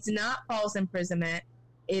and it is not false imprisonment.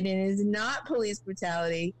 It is not police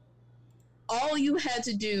brutality. All you had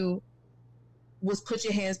to do was put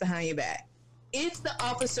your hands behind your back. If the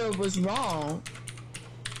officer was wrong,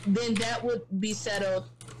 then that would be settled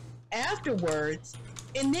afterwards,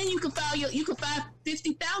 and then you could file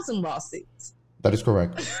 50,000 lawsuits. That is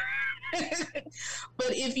correct.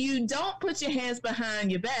 But if you don't put your hands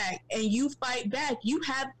behind your back and you fight back, you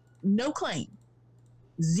have no claim,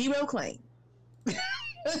 zero claim.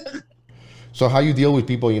 So how you deal with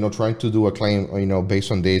people, trying to do a claim,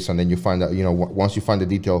 based on this, and then you find out, once you find the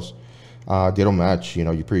details, they don't match. You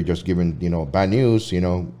know, you're pretty just giving, you know, bad news. You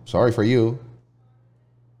know, sorry for you.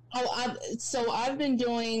 Oh, so I've been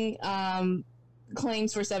doing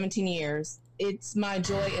claims for 17 years. It's my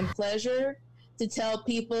joy and pleasure to tell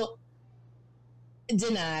people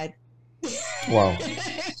denied. Wow.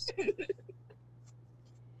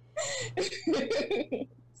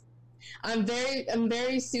 I'm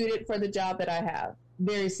very suited for the job that I have.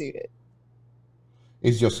 Very suited.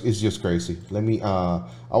 It's just crazy. Let me. I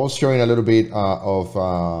was showing a little bit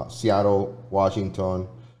of Seattle, Washington,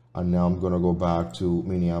 and now I'm gonna go back to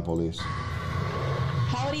Minneapolis.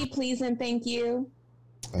 Howdy, please, and thank you.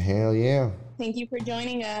 Hell yeah. Thank you for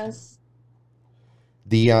joining us.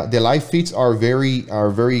 The live feeds are very.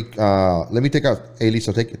 Let me take out. Hey,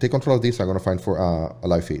 Lisa, take control of this. I'm gonna find for a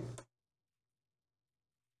live feed.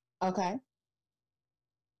 Okay.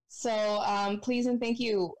 So, please and thank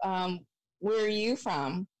you. Where are you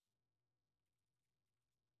from?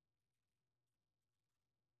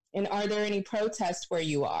 And are there any protests where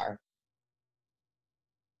you are?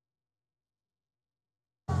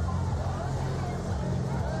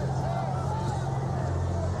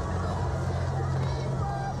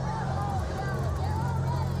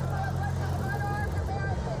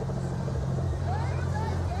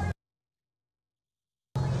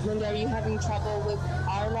 Linda, are you having trouble with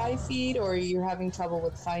our live feed, or are you having trouble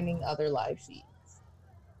with finding other live feeds?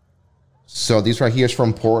 So this right here is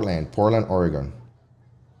from Portland, Oregon.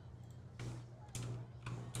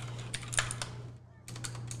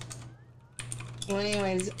 Well,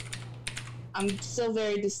 anyways, I'm still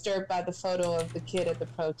very disturbed by the photo of the kid at the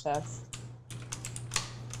protest.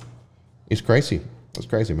 It's crazy. It's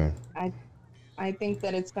crazy, man. I think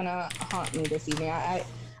that it's gonna haunt me this evening.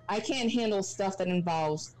 I can't handle stuff that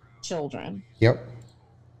involves children. Yep.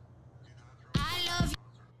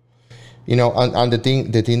 You know, and the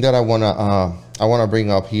thing that I wanna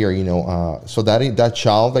bring up here, you know, so that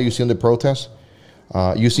child that you see in the protest,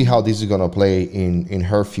 you see how this is gonna play in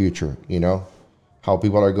her future. You know, how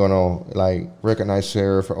people are gonna like recognize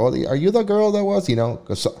her for, oh, are you the girl that was, you know?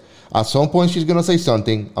 Because at some point she's gonna say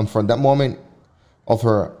something, and from that moment of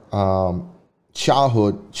her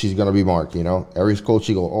childhood, she's gonna be marked. You know, every school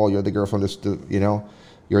she go, oh, you're the girl from this, you know,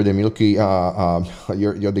 you're the milky,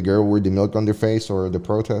 you're the girl with the milk on their face, or the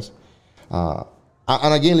protest. And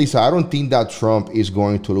again, Lisa, I don't think that Trump is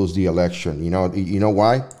going to lose the election. You know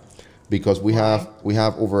why? Because we have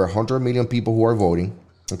over 100 million people who are voting.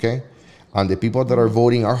 Okay, and the people that are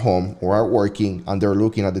voting are home or are working, and they're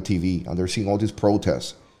looking at the TV and they're seeing all these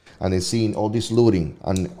protests and they're seeing all this looting,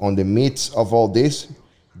 and on the midst of all this,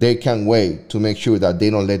 they can't wait to make sure that they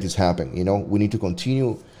don't let this happen. You know, we need to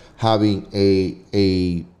continue having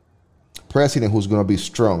a president who's going to be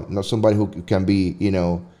strong, not somebody who can be, you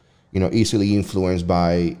know, easily influenced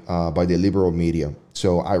by the liberal media.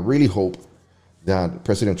 So I really hope that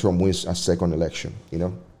President Trump wins a second election. You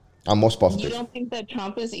know, I'm most positive. You don't think that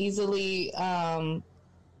Trump is easily,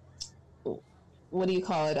 what do you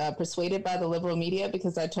call it, persuaded by the liberal media?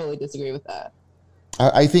 Because I totally disagree with that.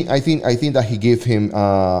 I think that he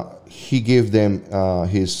gave them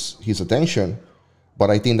his attention, but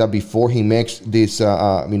I think that before he makes these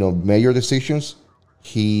major decisions,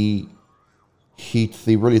 he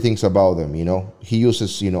really thinks about them. You know, he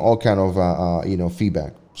uses all kind of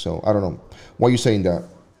feedback. So I don't know. Why are you saying that?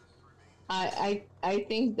 I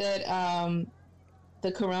think that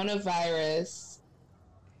the coronavirus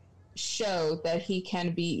showed that he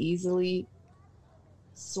can be easily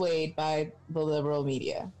swayed by the liberal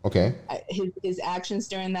media. Okay. His actions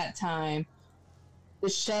during that time, the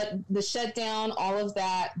shutdown, all of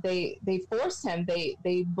that, they forced him,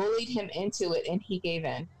 they bullied him into it, and he gave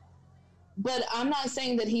in. But I'm not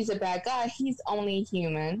saying that he's a bad guy. He's only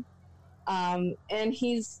human. And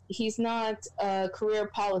he's not a career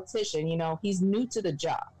politician, you know, he's new to the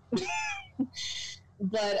job.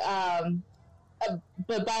 But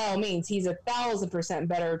by all means, he's 1,000%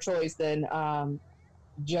 better choice than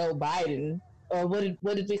Joe Biden, or what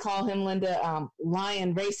did we call him, Linda?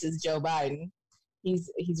 Lion racist Joe Biden.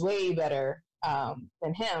 He's way better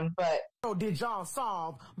than him, but did y'all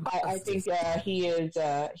solve? I think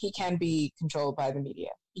he can be controlled by the media.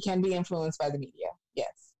 He can be influenced by the media.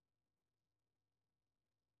 Yes.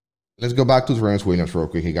 Let's go back to Terrence Williams real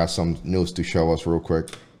quick. He got some news to show us real quick.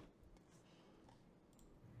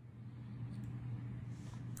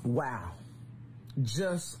 Wow.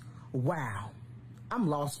 Just wow. I'm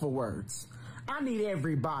lost for words. I need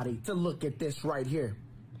everybody to look at this right here.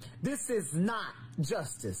 This is not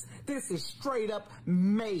justice. This is straight up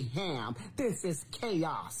mayhem. This is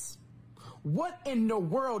chaos. What in the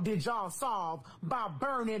world did y'all solve by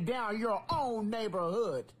burning down your own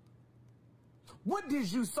neighborhood? What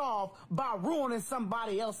did you solve by ruining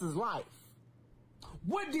somebody else's life?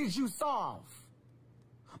 What did you solve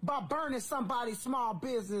by burning somebody's small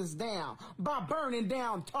business down, by burning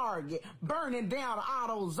down Target, burning down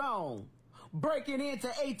AutoZone, breaking into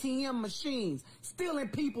ATM machines, stealing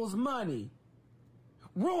people's money,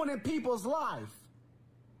 ruining people's life?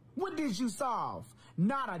 What did you solve?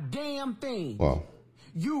 Not a damn thing. Wow.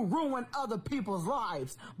 You ruin other people's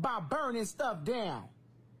lives by burning stuff down.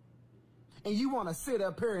 And you want to sit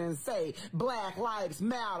up here and say Black Lives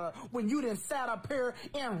Matter when you done sat up here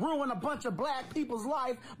and ruined a bunch of black people's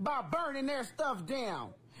life by burning their stuff down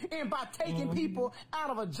and by taking people out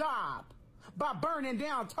of a job, by burning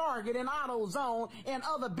down Target and AutoZone and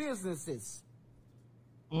other businesses.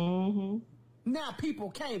 Now people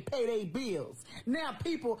can't pay their bills. Now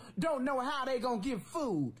people don't know how they gonna get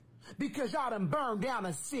food because y'all done burned down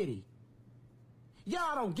a city.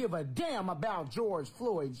 Y'all don't give a damn about George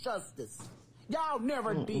Floyd's justice. Y'all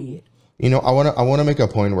never did. You know, I wanna make a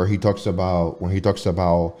point where he talks about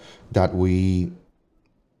that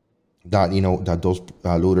that those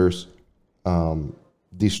looters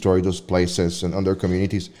destroy those places and other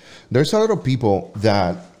communities. There's a lot of people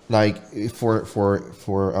that, like, for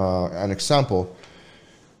an example,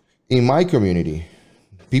 in my community,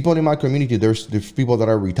 there's people that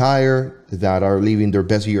are retired, that are living their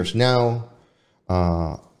best years now.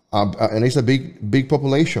 And it's a big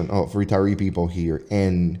population of retiree people here,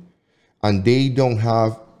 and they don't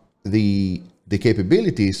have the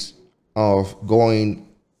capabilities of going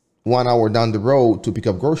 1 hour down the road to pick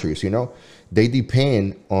up groceries. You know, they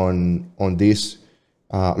depend on these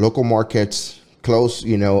local markets close,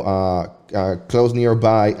 close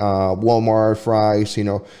nearby, Walmart, Fry's,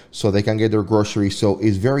 so they can get their groceries. So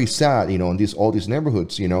it's very sad, in all these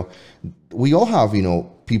neighborhoods. We all have,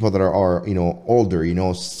 people that are older,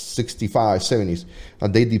 65, 70s,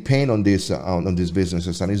 and they depend on this on these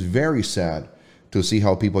businesses, and it's very sad to see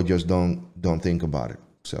how people just don't think about it.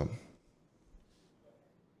 So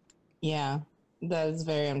yeah, that is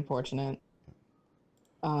very unfortunate.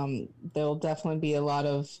 There'll definitely be a lot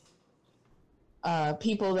of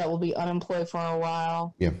people that will be unemployed for a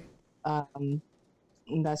while. Yeah. And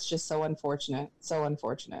that's just so unfortunate. So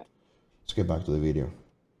unfortunate. Let's get back to the video.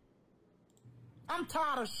 I'm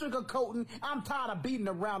tired of sugarcoating. I'm tired of beating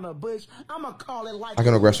around the bush. I'm going to call it like... I'm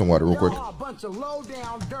going to grab some water real quick. Y'all are a bunch of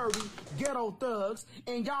low-down, dirty, ghetto thugs,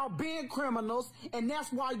 and y'all being criminals, and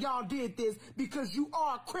that's why y'all did this, because you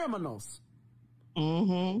are criminals.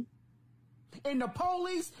 And the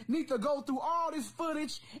police need to go through all this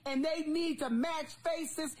footage, and they need to match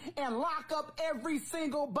faces and lock up every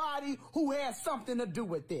single body who has something to do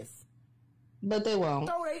with this. But they won't.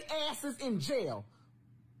 Throw their asses in jail.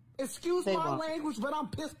 Excuse my language, but I'm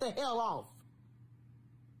pissed the hell off.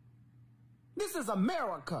 This is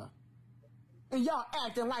America. And y'all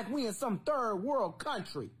acting like we in some third world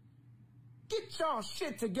country. Get y'all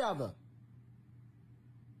shit together.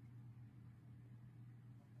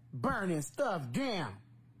 Burning stuff down.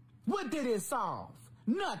 What did it solve?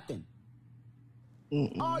 Nothing.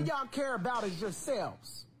 All y'all care about is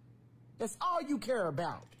yourselves. That's all you care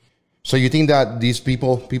about. So you think that these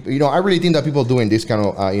people, I really think that people doing this kind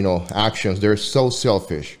of, actions, they're so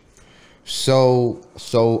selfish, so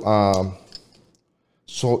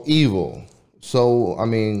evil, so,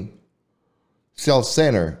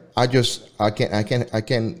 self-centered. I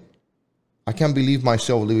can't believe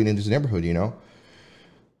myself living in this neighborhood,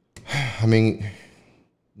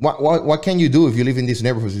 what can you do if you live in these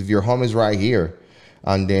neighborhoods, if your home is right here,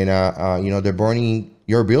 and then, they're burning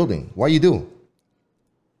your building? What do you do?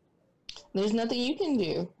 There's nothing you can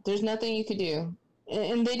do. There's nothing you could do.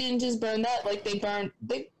 And they didn't just burn that, like they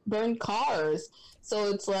burned cars.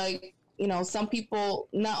 So it's like, some people,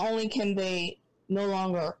 not only can they no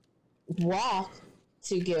longer walk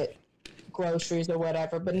to get groceries or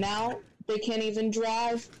whatever, but now they can't even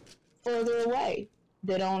drive further away.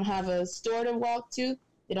 They don't have a store to walk to.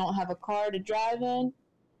 They don't have a car to drive in.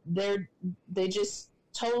 They just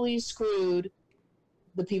totally screwed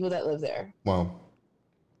the people that live there. Wow.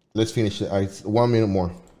 Let's finish it. 1 minute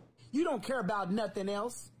more. You don't care about nothing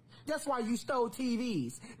else. That's why you stole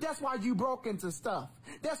TVs. That's why you broke into stuff.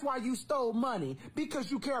 That's why you stole money.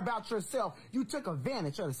 Because you care about yourself. You took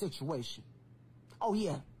advantage of the situation. Oh,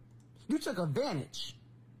 yeah. You took advantage.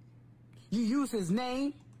 You used his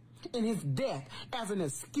name and his death as an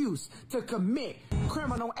excuse to commit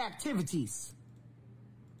criminal activities.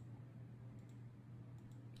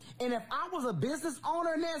 And if I was a business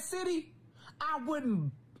owner in that city, I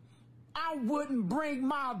wouldn't bring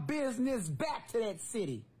my business back to that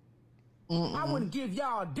city. I wouldn't give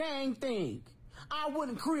y'all a dang thing. I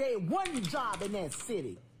wouldn't create one job in that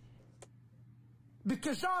city.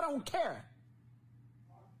 Because y'all don't care.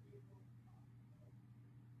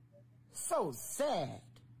 So sad.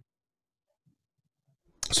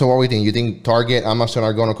 So what do you think? You think Target, Amazon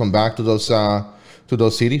are going to come back to those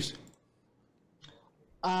cities?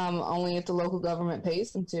 Only if the local government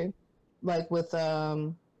pays them to, like with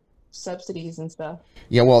subsidies and stuff.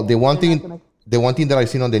 Yeah, well, the one thing that I've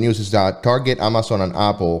seen on the news is that Target, Amazon, and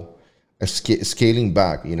Apple are scaling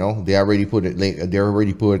back. You know, they already put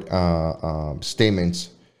statements.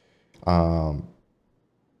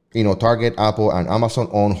 You know, Target, Apple, and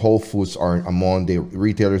Amazon-owned Whole Foods are among the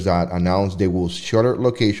retailers that announced they will shutter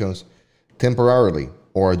locations temporarily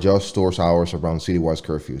or adjust stores' hours around citywide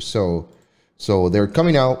curfews. So they're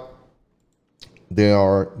coming out. They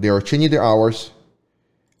are changing their hours,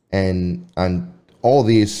 and all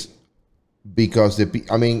this because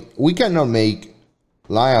we cannot make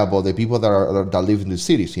liable the people that live in the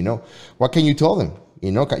cities. You know, what can you tell them?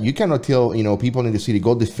 You know, you cannot tell people in the city,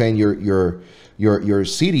 go defend your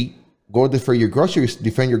city, go defend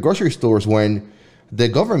your grocery stores when the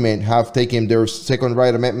government have taken their second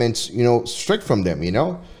right amendments, strict from them.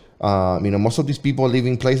 Most of these people live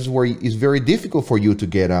in places where it's very difficult for you to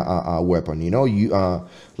get a weapon.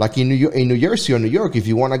 Like in New Jersey or New York, if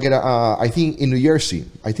you want to get I think in New Jersey,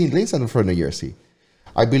 I think Lincoln from New Jersey,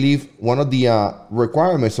 I believe one of the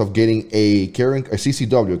requirements of getting a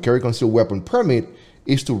CCW, carry concealed weapon permit,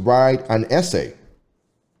 is to write an essay.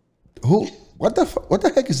 What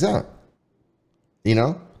the heck is that?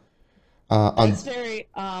 It's very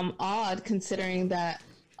odd considering that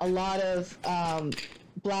a lot of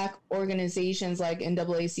Black organizations like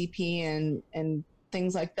NAACP and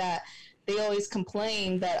things like that, they always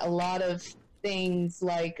complain that a lot of things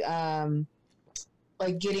like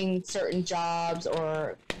getting certain jobs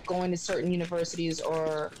or going to certain universities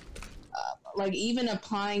or like even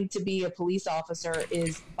applying to be a police officer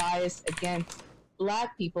is biased against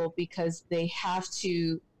Black people because they have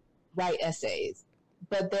to write essays,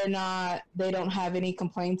 but they don't have any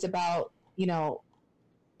complaints about,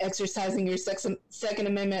 exercising your Second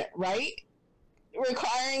Amendment right,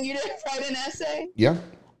 requiring you to write an essay. Yeah.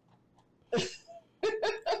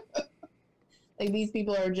 Like, these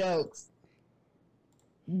people are jokes.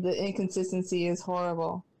 The inconsistency is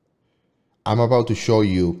horrible. I'm about to show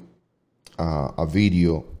you a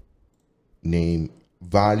video named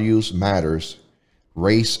Values Matters,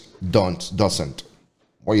 Race Doesn't.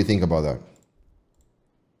 What do you think about that?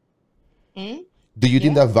 Do you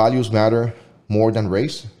think that values matter more than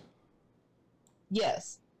race?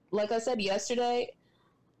 Yes. Like I said yesterday,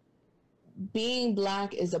 being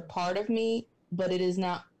Black is a part of me, but it is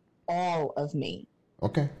not all of me.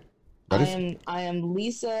 Okay. I am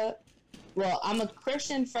Lisa. Well, I'm a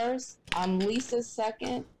Christian first. I'm Lisa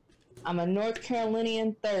second. I'm a North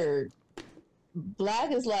Carolinian third.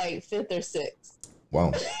 Black is like fifth or sixth.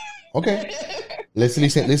 Wow. Okay. Let's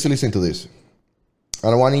listen to this. I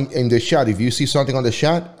don't want in the chat. If you see something on the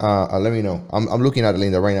chat, let me know. I'm looking at it,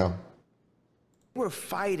 Linda, right now. We're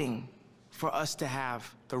fighting for us to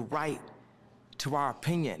have the right to our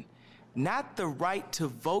opinion, not the right to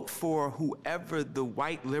vote for whoever the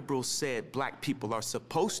white liberals said Black people are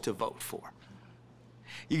supposed to vote for.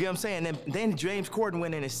 You get what I'm saying? And then James Corden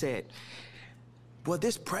went in and said, well,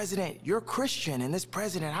 this president, you're Christian, and this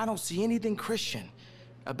president, I don't see anything Christian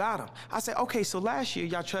about him. I said, okay, so last year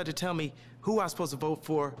y'all tried to tell me who I'm supposed to vote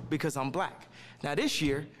for because I'm Black. Now this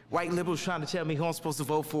year, white liberals trying to tell me who I'm supposed to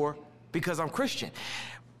vote for because I'm Christian.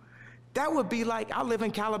 That would be like, I live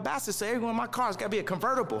in Calabasas, so every one of my cars got to be a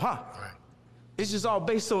convertible, huh? Right. It's just all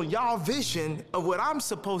based on y'all vision of what I'm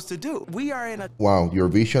supposed to do. We are in a... Wow, your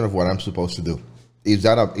vision of what I'm supposed to do. Is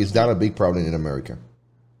that a big problem in America?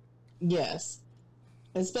 Yes.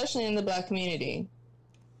 Especially in the Black community.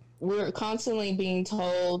 We're constantly being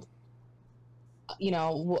told,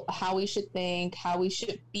 how we should think, how we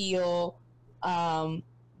should feel, and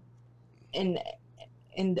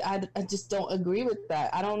I just don't agree with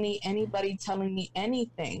that. I don't need anybody telling me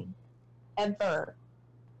anything, ever.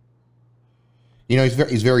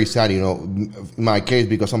 It's very sad. In my case,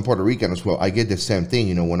 because I'm Puerto Rican as well, I get the same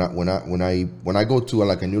thing. When I go to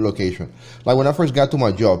a new location, like when I first got to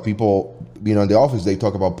my job, people, in the office, they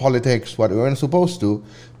talk about politics, what we weren't supposed to,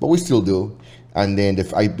 but we still do. And then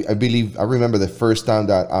I remember the first time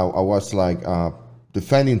that I was like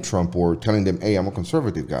defending Trump or telling them, hey, I'm a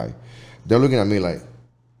conservative guy. They're looking at me like,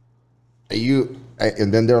 are you?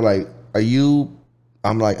 And then they're like, are you?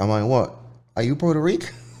 I'm like, am I what? Are you Puerto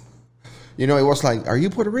Rican? It was like, are you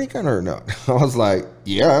Puerto Rican or not? I was like,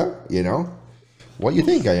 yeah, what do you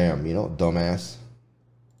think I am, dumbass?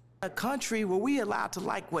 A country where we allowed to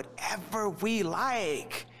like whatever we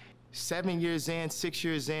like. 7 years in, 6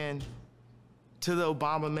 years in, to the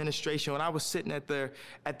Obama administration, when I was sitting at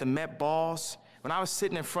the Met balls, when I was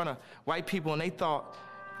sitting in front of white people and they thought,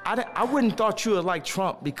 I wouldn't thought you would like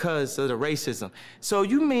Trump because of the racism. So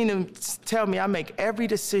you mean to tell me I make every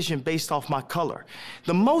decision based off my color?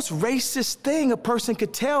 The most racist thing a person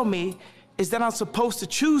could tell me is that I'm supposed to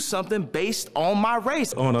choose something based on my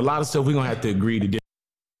race. On a lot of stuff, we're gonna have to agree to.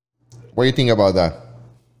 What do you think about that?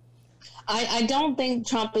 I don't think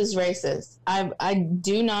Trump is racist. I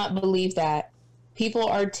do not believe that. People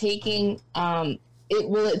are taking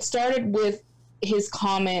it started with his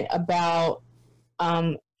comment about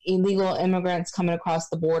illegal immigrants coming across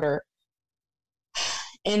the border.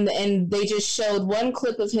 And they just showed one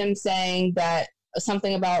clip of him saying that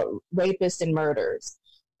something about rapists and murders.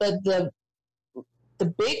 But the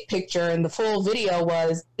big picture and the full video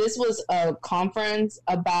was, this was a conference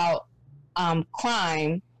about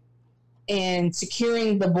crime and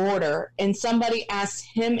securing the border, and somebody asked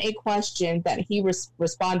him a question that he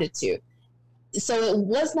responded to. So it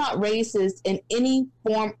was not racist in any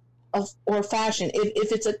form or fashion.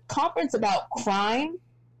 If it's a conference about crime,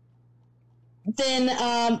 then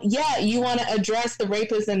yeah, you want to address the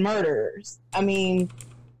rapists and murderers. I mean,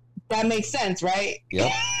 that makes sense, right?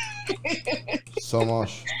 Yep. So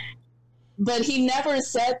much. But he never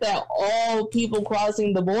said that all people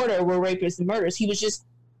crossing the border were rapists and murderers. He was just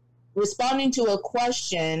responding to a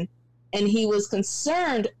question, and he was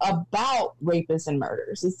concerned about rapists and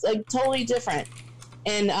murderers. It's like totally different.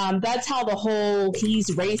 And that's how the whole he's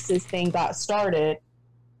racist thing got started.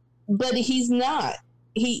 But he's not.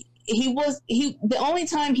 The only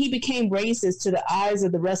time he became racist to the eyes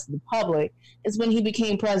of the rest of the public is when he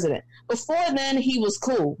became president. Before then, he was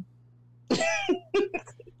cool.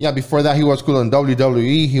 Yeah, before that, he was cool in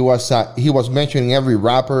WWE. He was mentioning every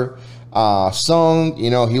rapper song. You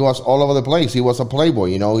know, he was all over the place. He was a playboy.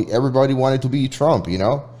 You know, everybody wanted to be Trump. You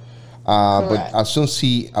know, but as soon as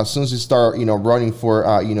he start, you know, running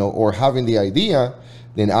for, you know, or having the idea,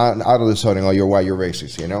 then out of the sudden, oh, you're white, you're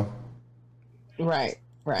racist. You know, right.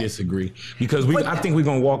 Disagree, because I think we're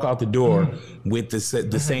gonna walk out the door with the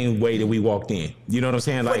same way that we walked in. You know what I'm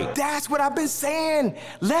saying? Like, but that's what I've been saying.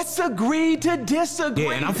 Let's agree to disagree.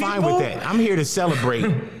 Yeah, and I'm fine with that. I'm here to celebrate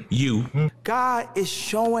you. God is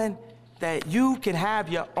showing that you can have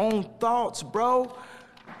your own thoughts, bro.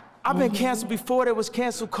 I've been canceled before there was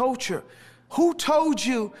cancel culture. Who told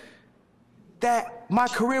you that my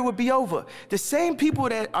career would be over? The same people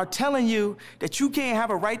that are telling you that you can't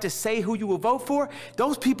have a right to say who you will vote for,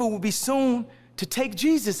 those people will be soon to take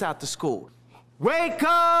Jesus out to school. Wake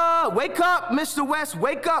up, Mr. West,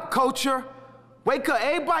 wake up, culture. Wake up.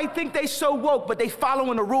 Everybody think they so woke, but they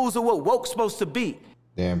following the rules of what woke's supposed to be.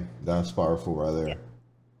 Damn, that's powerful right there.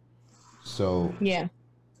 So yeah,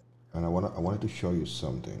 and I wanted to show you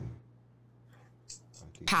something.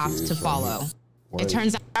 Path to follow. It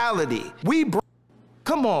turns out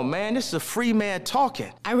come on, man. This is a free man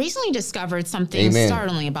talking. I recently discovered something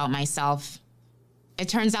startling about myself. It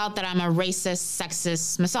turns out that I'm a racist,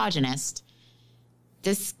 sexist, misogynist.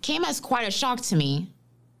 This came as quite a shock to me.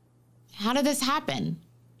 How did this happen?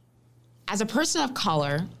 As a person of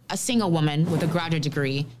color, a single woman with a graduate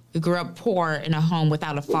degree who grew up poor in a home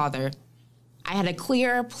without a father, I had a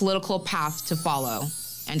clear political path to follow,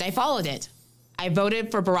 and I followed it. I voted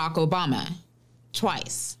for Barack Obama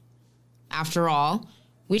twice. After all,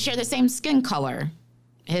 we share the same skin color.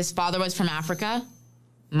 His father was from Africa.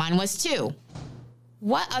 Mine was too.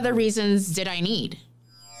 What other reasons did I need?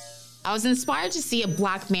 I was inspired to see a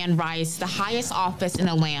Black man rise to the highest office in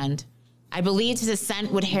the land. I believed his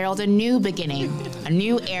ascent would herald a new beginning, a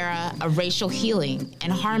new era of racial healing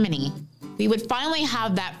and harmony. We would finally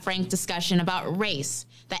have that frank discussion about race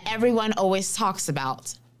that everyone always talks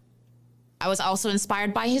about. I was also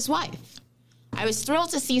inspired by his wife. I was thrilled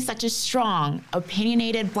to see such a strong,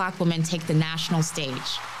 opinionated Black woman take the national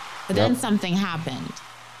stage. But then something happened.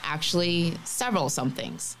 Actually, several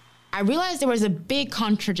somethings. I realized there was a big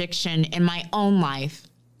contradiction in my own life.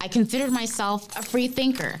 I considered myself a free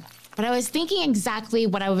thinker, but I was thinking exactly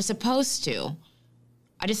what I was supposed to.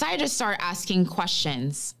 I decided to start asking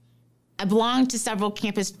questions. I belonged to several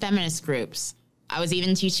campus feminist groups. I was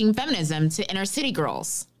even teaching feminism to inner city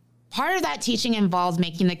girls. Part of that teaching involved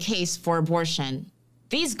making the case for abortion.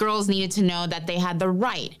 These girls needed to know that they had the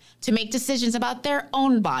right to make decisions about their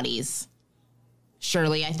own bodies.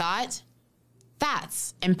 Surely, I thought,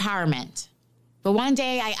 that's empowerment. But one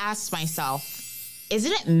day I asked myself,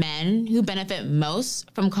 isn't it men who benefit most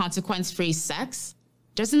from consequence-free sex?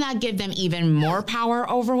 Doesn't that give them even more power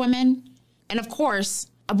over women? And of course,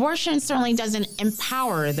 abortion certainly doesn't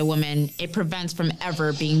empower the woman it prevents from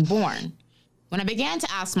ever being born. When I began to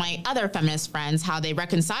ask my other feminist friends how they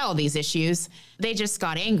reconcile these issues, they just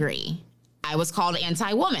got angry. I was called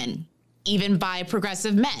anti-woman, even by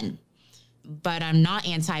progressive men. But I'm not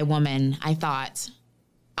anti-woman, I thought.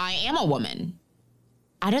 I am a woman.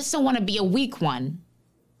 I just don't want to be a weak one.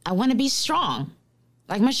 I want to be strong,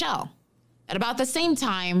 like Michelle. At about the same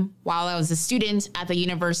time, while I was a student at the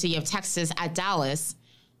University of Texas at Dallas,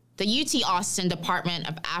 the UT Austin Department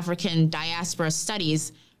of African Diaspora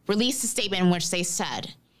Studies released a statement in which they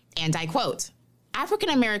said, and I quote, "African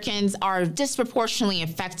Americans are disproportionately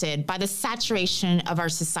affected by the saturation of our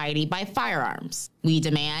society by firearms. We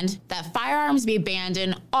demand that firearms be banned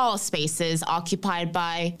in all spaces occupied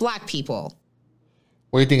by Black people."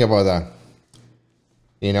 What do you think about that?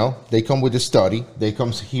 You know, they come with a study. They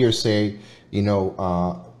come here say, you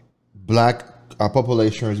know, Black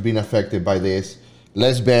population is being affected by this.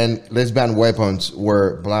 Let's ban weapons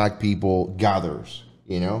where Black people gathers.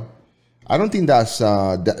 You know, I don't think that's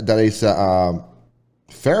that is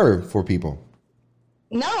fair for people.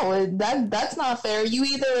 No, that's not fair. You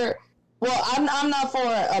either, well, I'm not for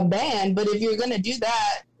a ban, but if you're gonna do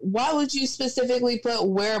that, why would you specifically put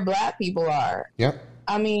where Black people are? Yeah.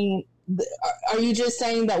 I mean, are you just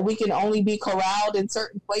saying that we can only be corralled in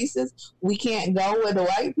certain places? We can't go where the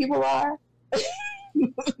white people are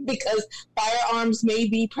because firearms may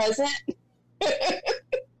be present.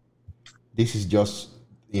 This is just,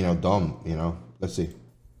 you know, dumb, you know. Let's see.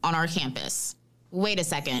 On our campus. Wait a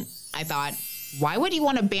second, I thought. Why would you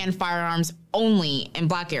want to ban firearms only in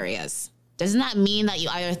Black areas? Doesn't that mean that you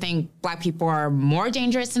either think Black people are more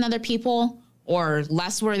dangerous than other people or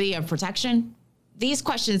less worthy of protection? These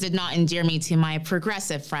questions did not endear me to my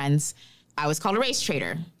progressive friends. I was called a race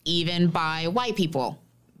traitor, even by white people.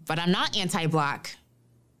 But I'm not anti-Black.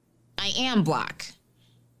 I am Black.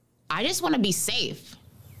 I just want to be safe,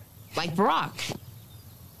 like Barack.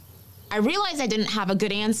 I realized I didn't have a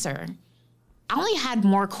good answer. I only had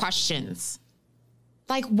more questions.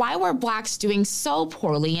 Like, why were Blacks doing so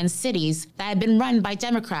poorly in cities that had been run by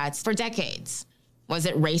Democrats for decades? Was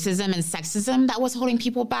it racism and sexism that was holding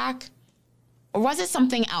people back? Or was it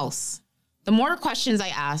something else? The more questions I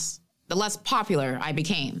asked, the less popular I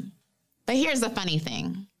became. But here's the funny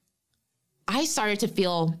thing. I started to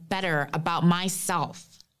feel better about myself.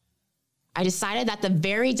 I decided that the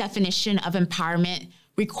very definition of empowerment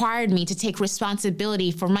required me to take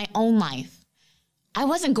responsibility for my own life. I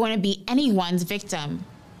wasn't going to be anyone's victim,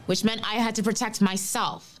 which meant I had to protect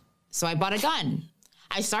myself. So I bought a gun.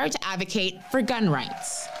 I started to advocate for gun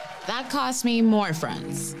rights. That cost me more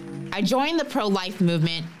friends. I joined the pro-life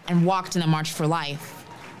movement and walked in the March for Life.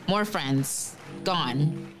 More friends,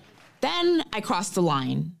 gone. Then I crossed the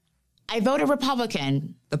line. I voted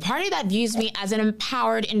Republican, the party that views me as an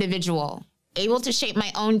empowered individual, able to shape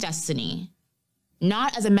my own destiny,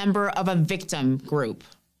 not as a member of a victim group.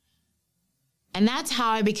 And that's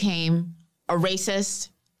how I became a racist,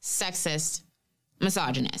 sexist,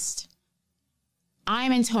 misogynist.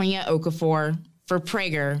 I'm Antonia Okafor for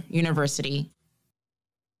Prager University.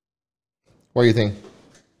 What do you think?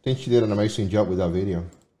 I think she did an amazing job with that video.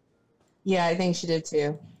 Yeah, I think she did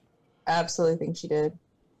too. I absolutely think she did.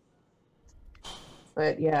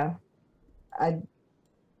 But yeah, I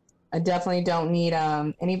definitely don't need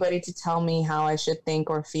anybody to tell me how I should think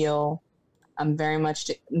or feel. I'm very much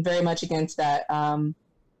against that. I'm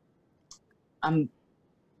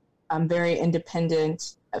very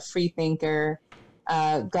independent, a free thinker.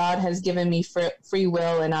 God has given me free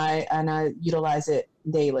will, and I utilize it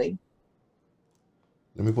daily.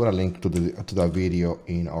 Let me put a link to that video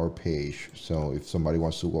in our page. So if somebody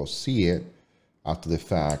wants to go see it after the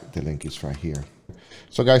fact, the link is right here.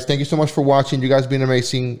 So guys, thank you so much for watching. You guys been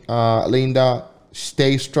amazing. Linda,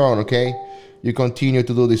 stay strong, okay? You continue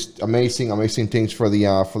to do these amazing things for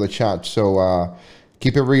the chat. So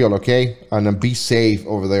keep it real, okay? And be safe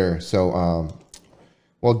over there. So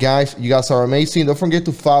well guys, you guys are amazing. Don't forget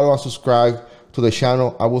to follow and subscribe to the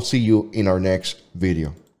channel. I will see you in our next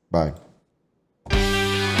video. Bye.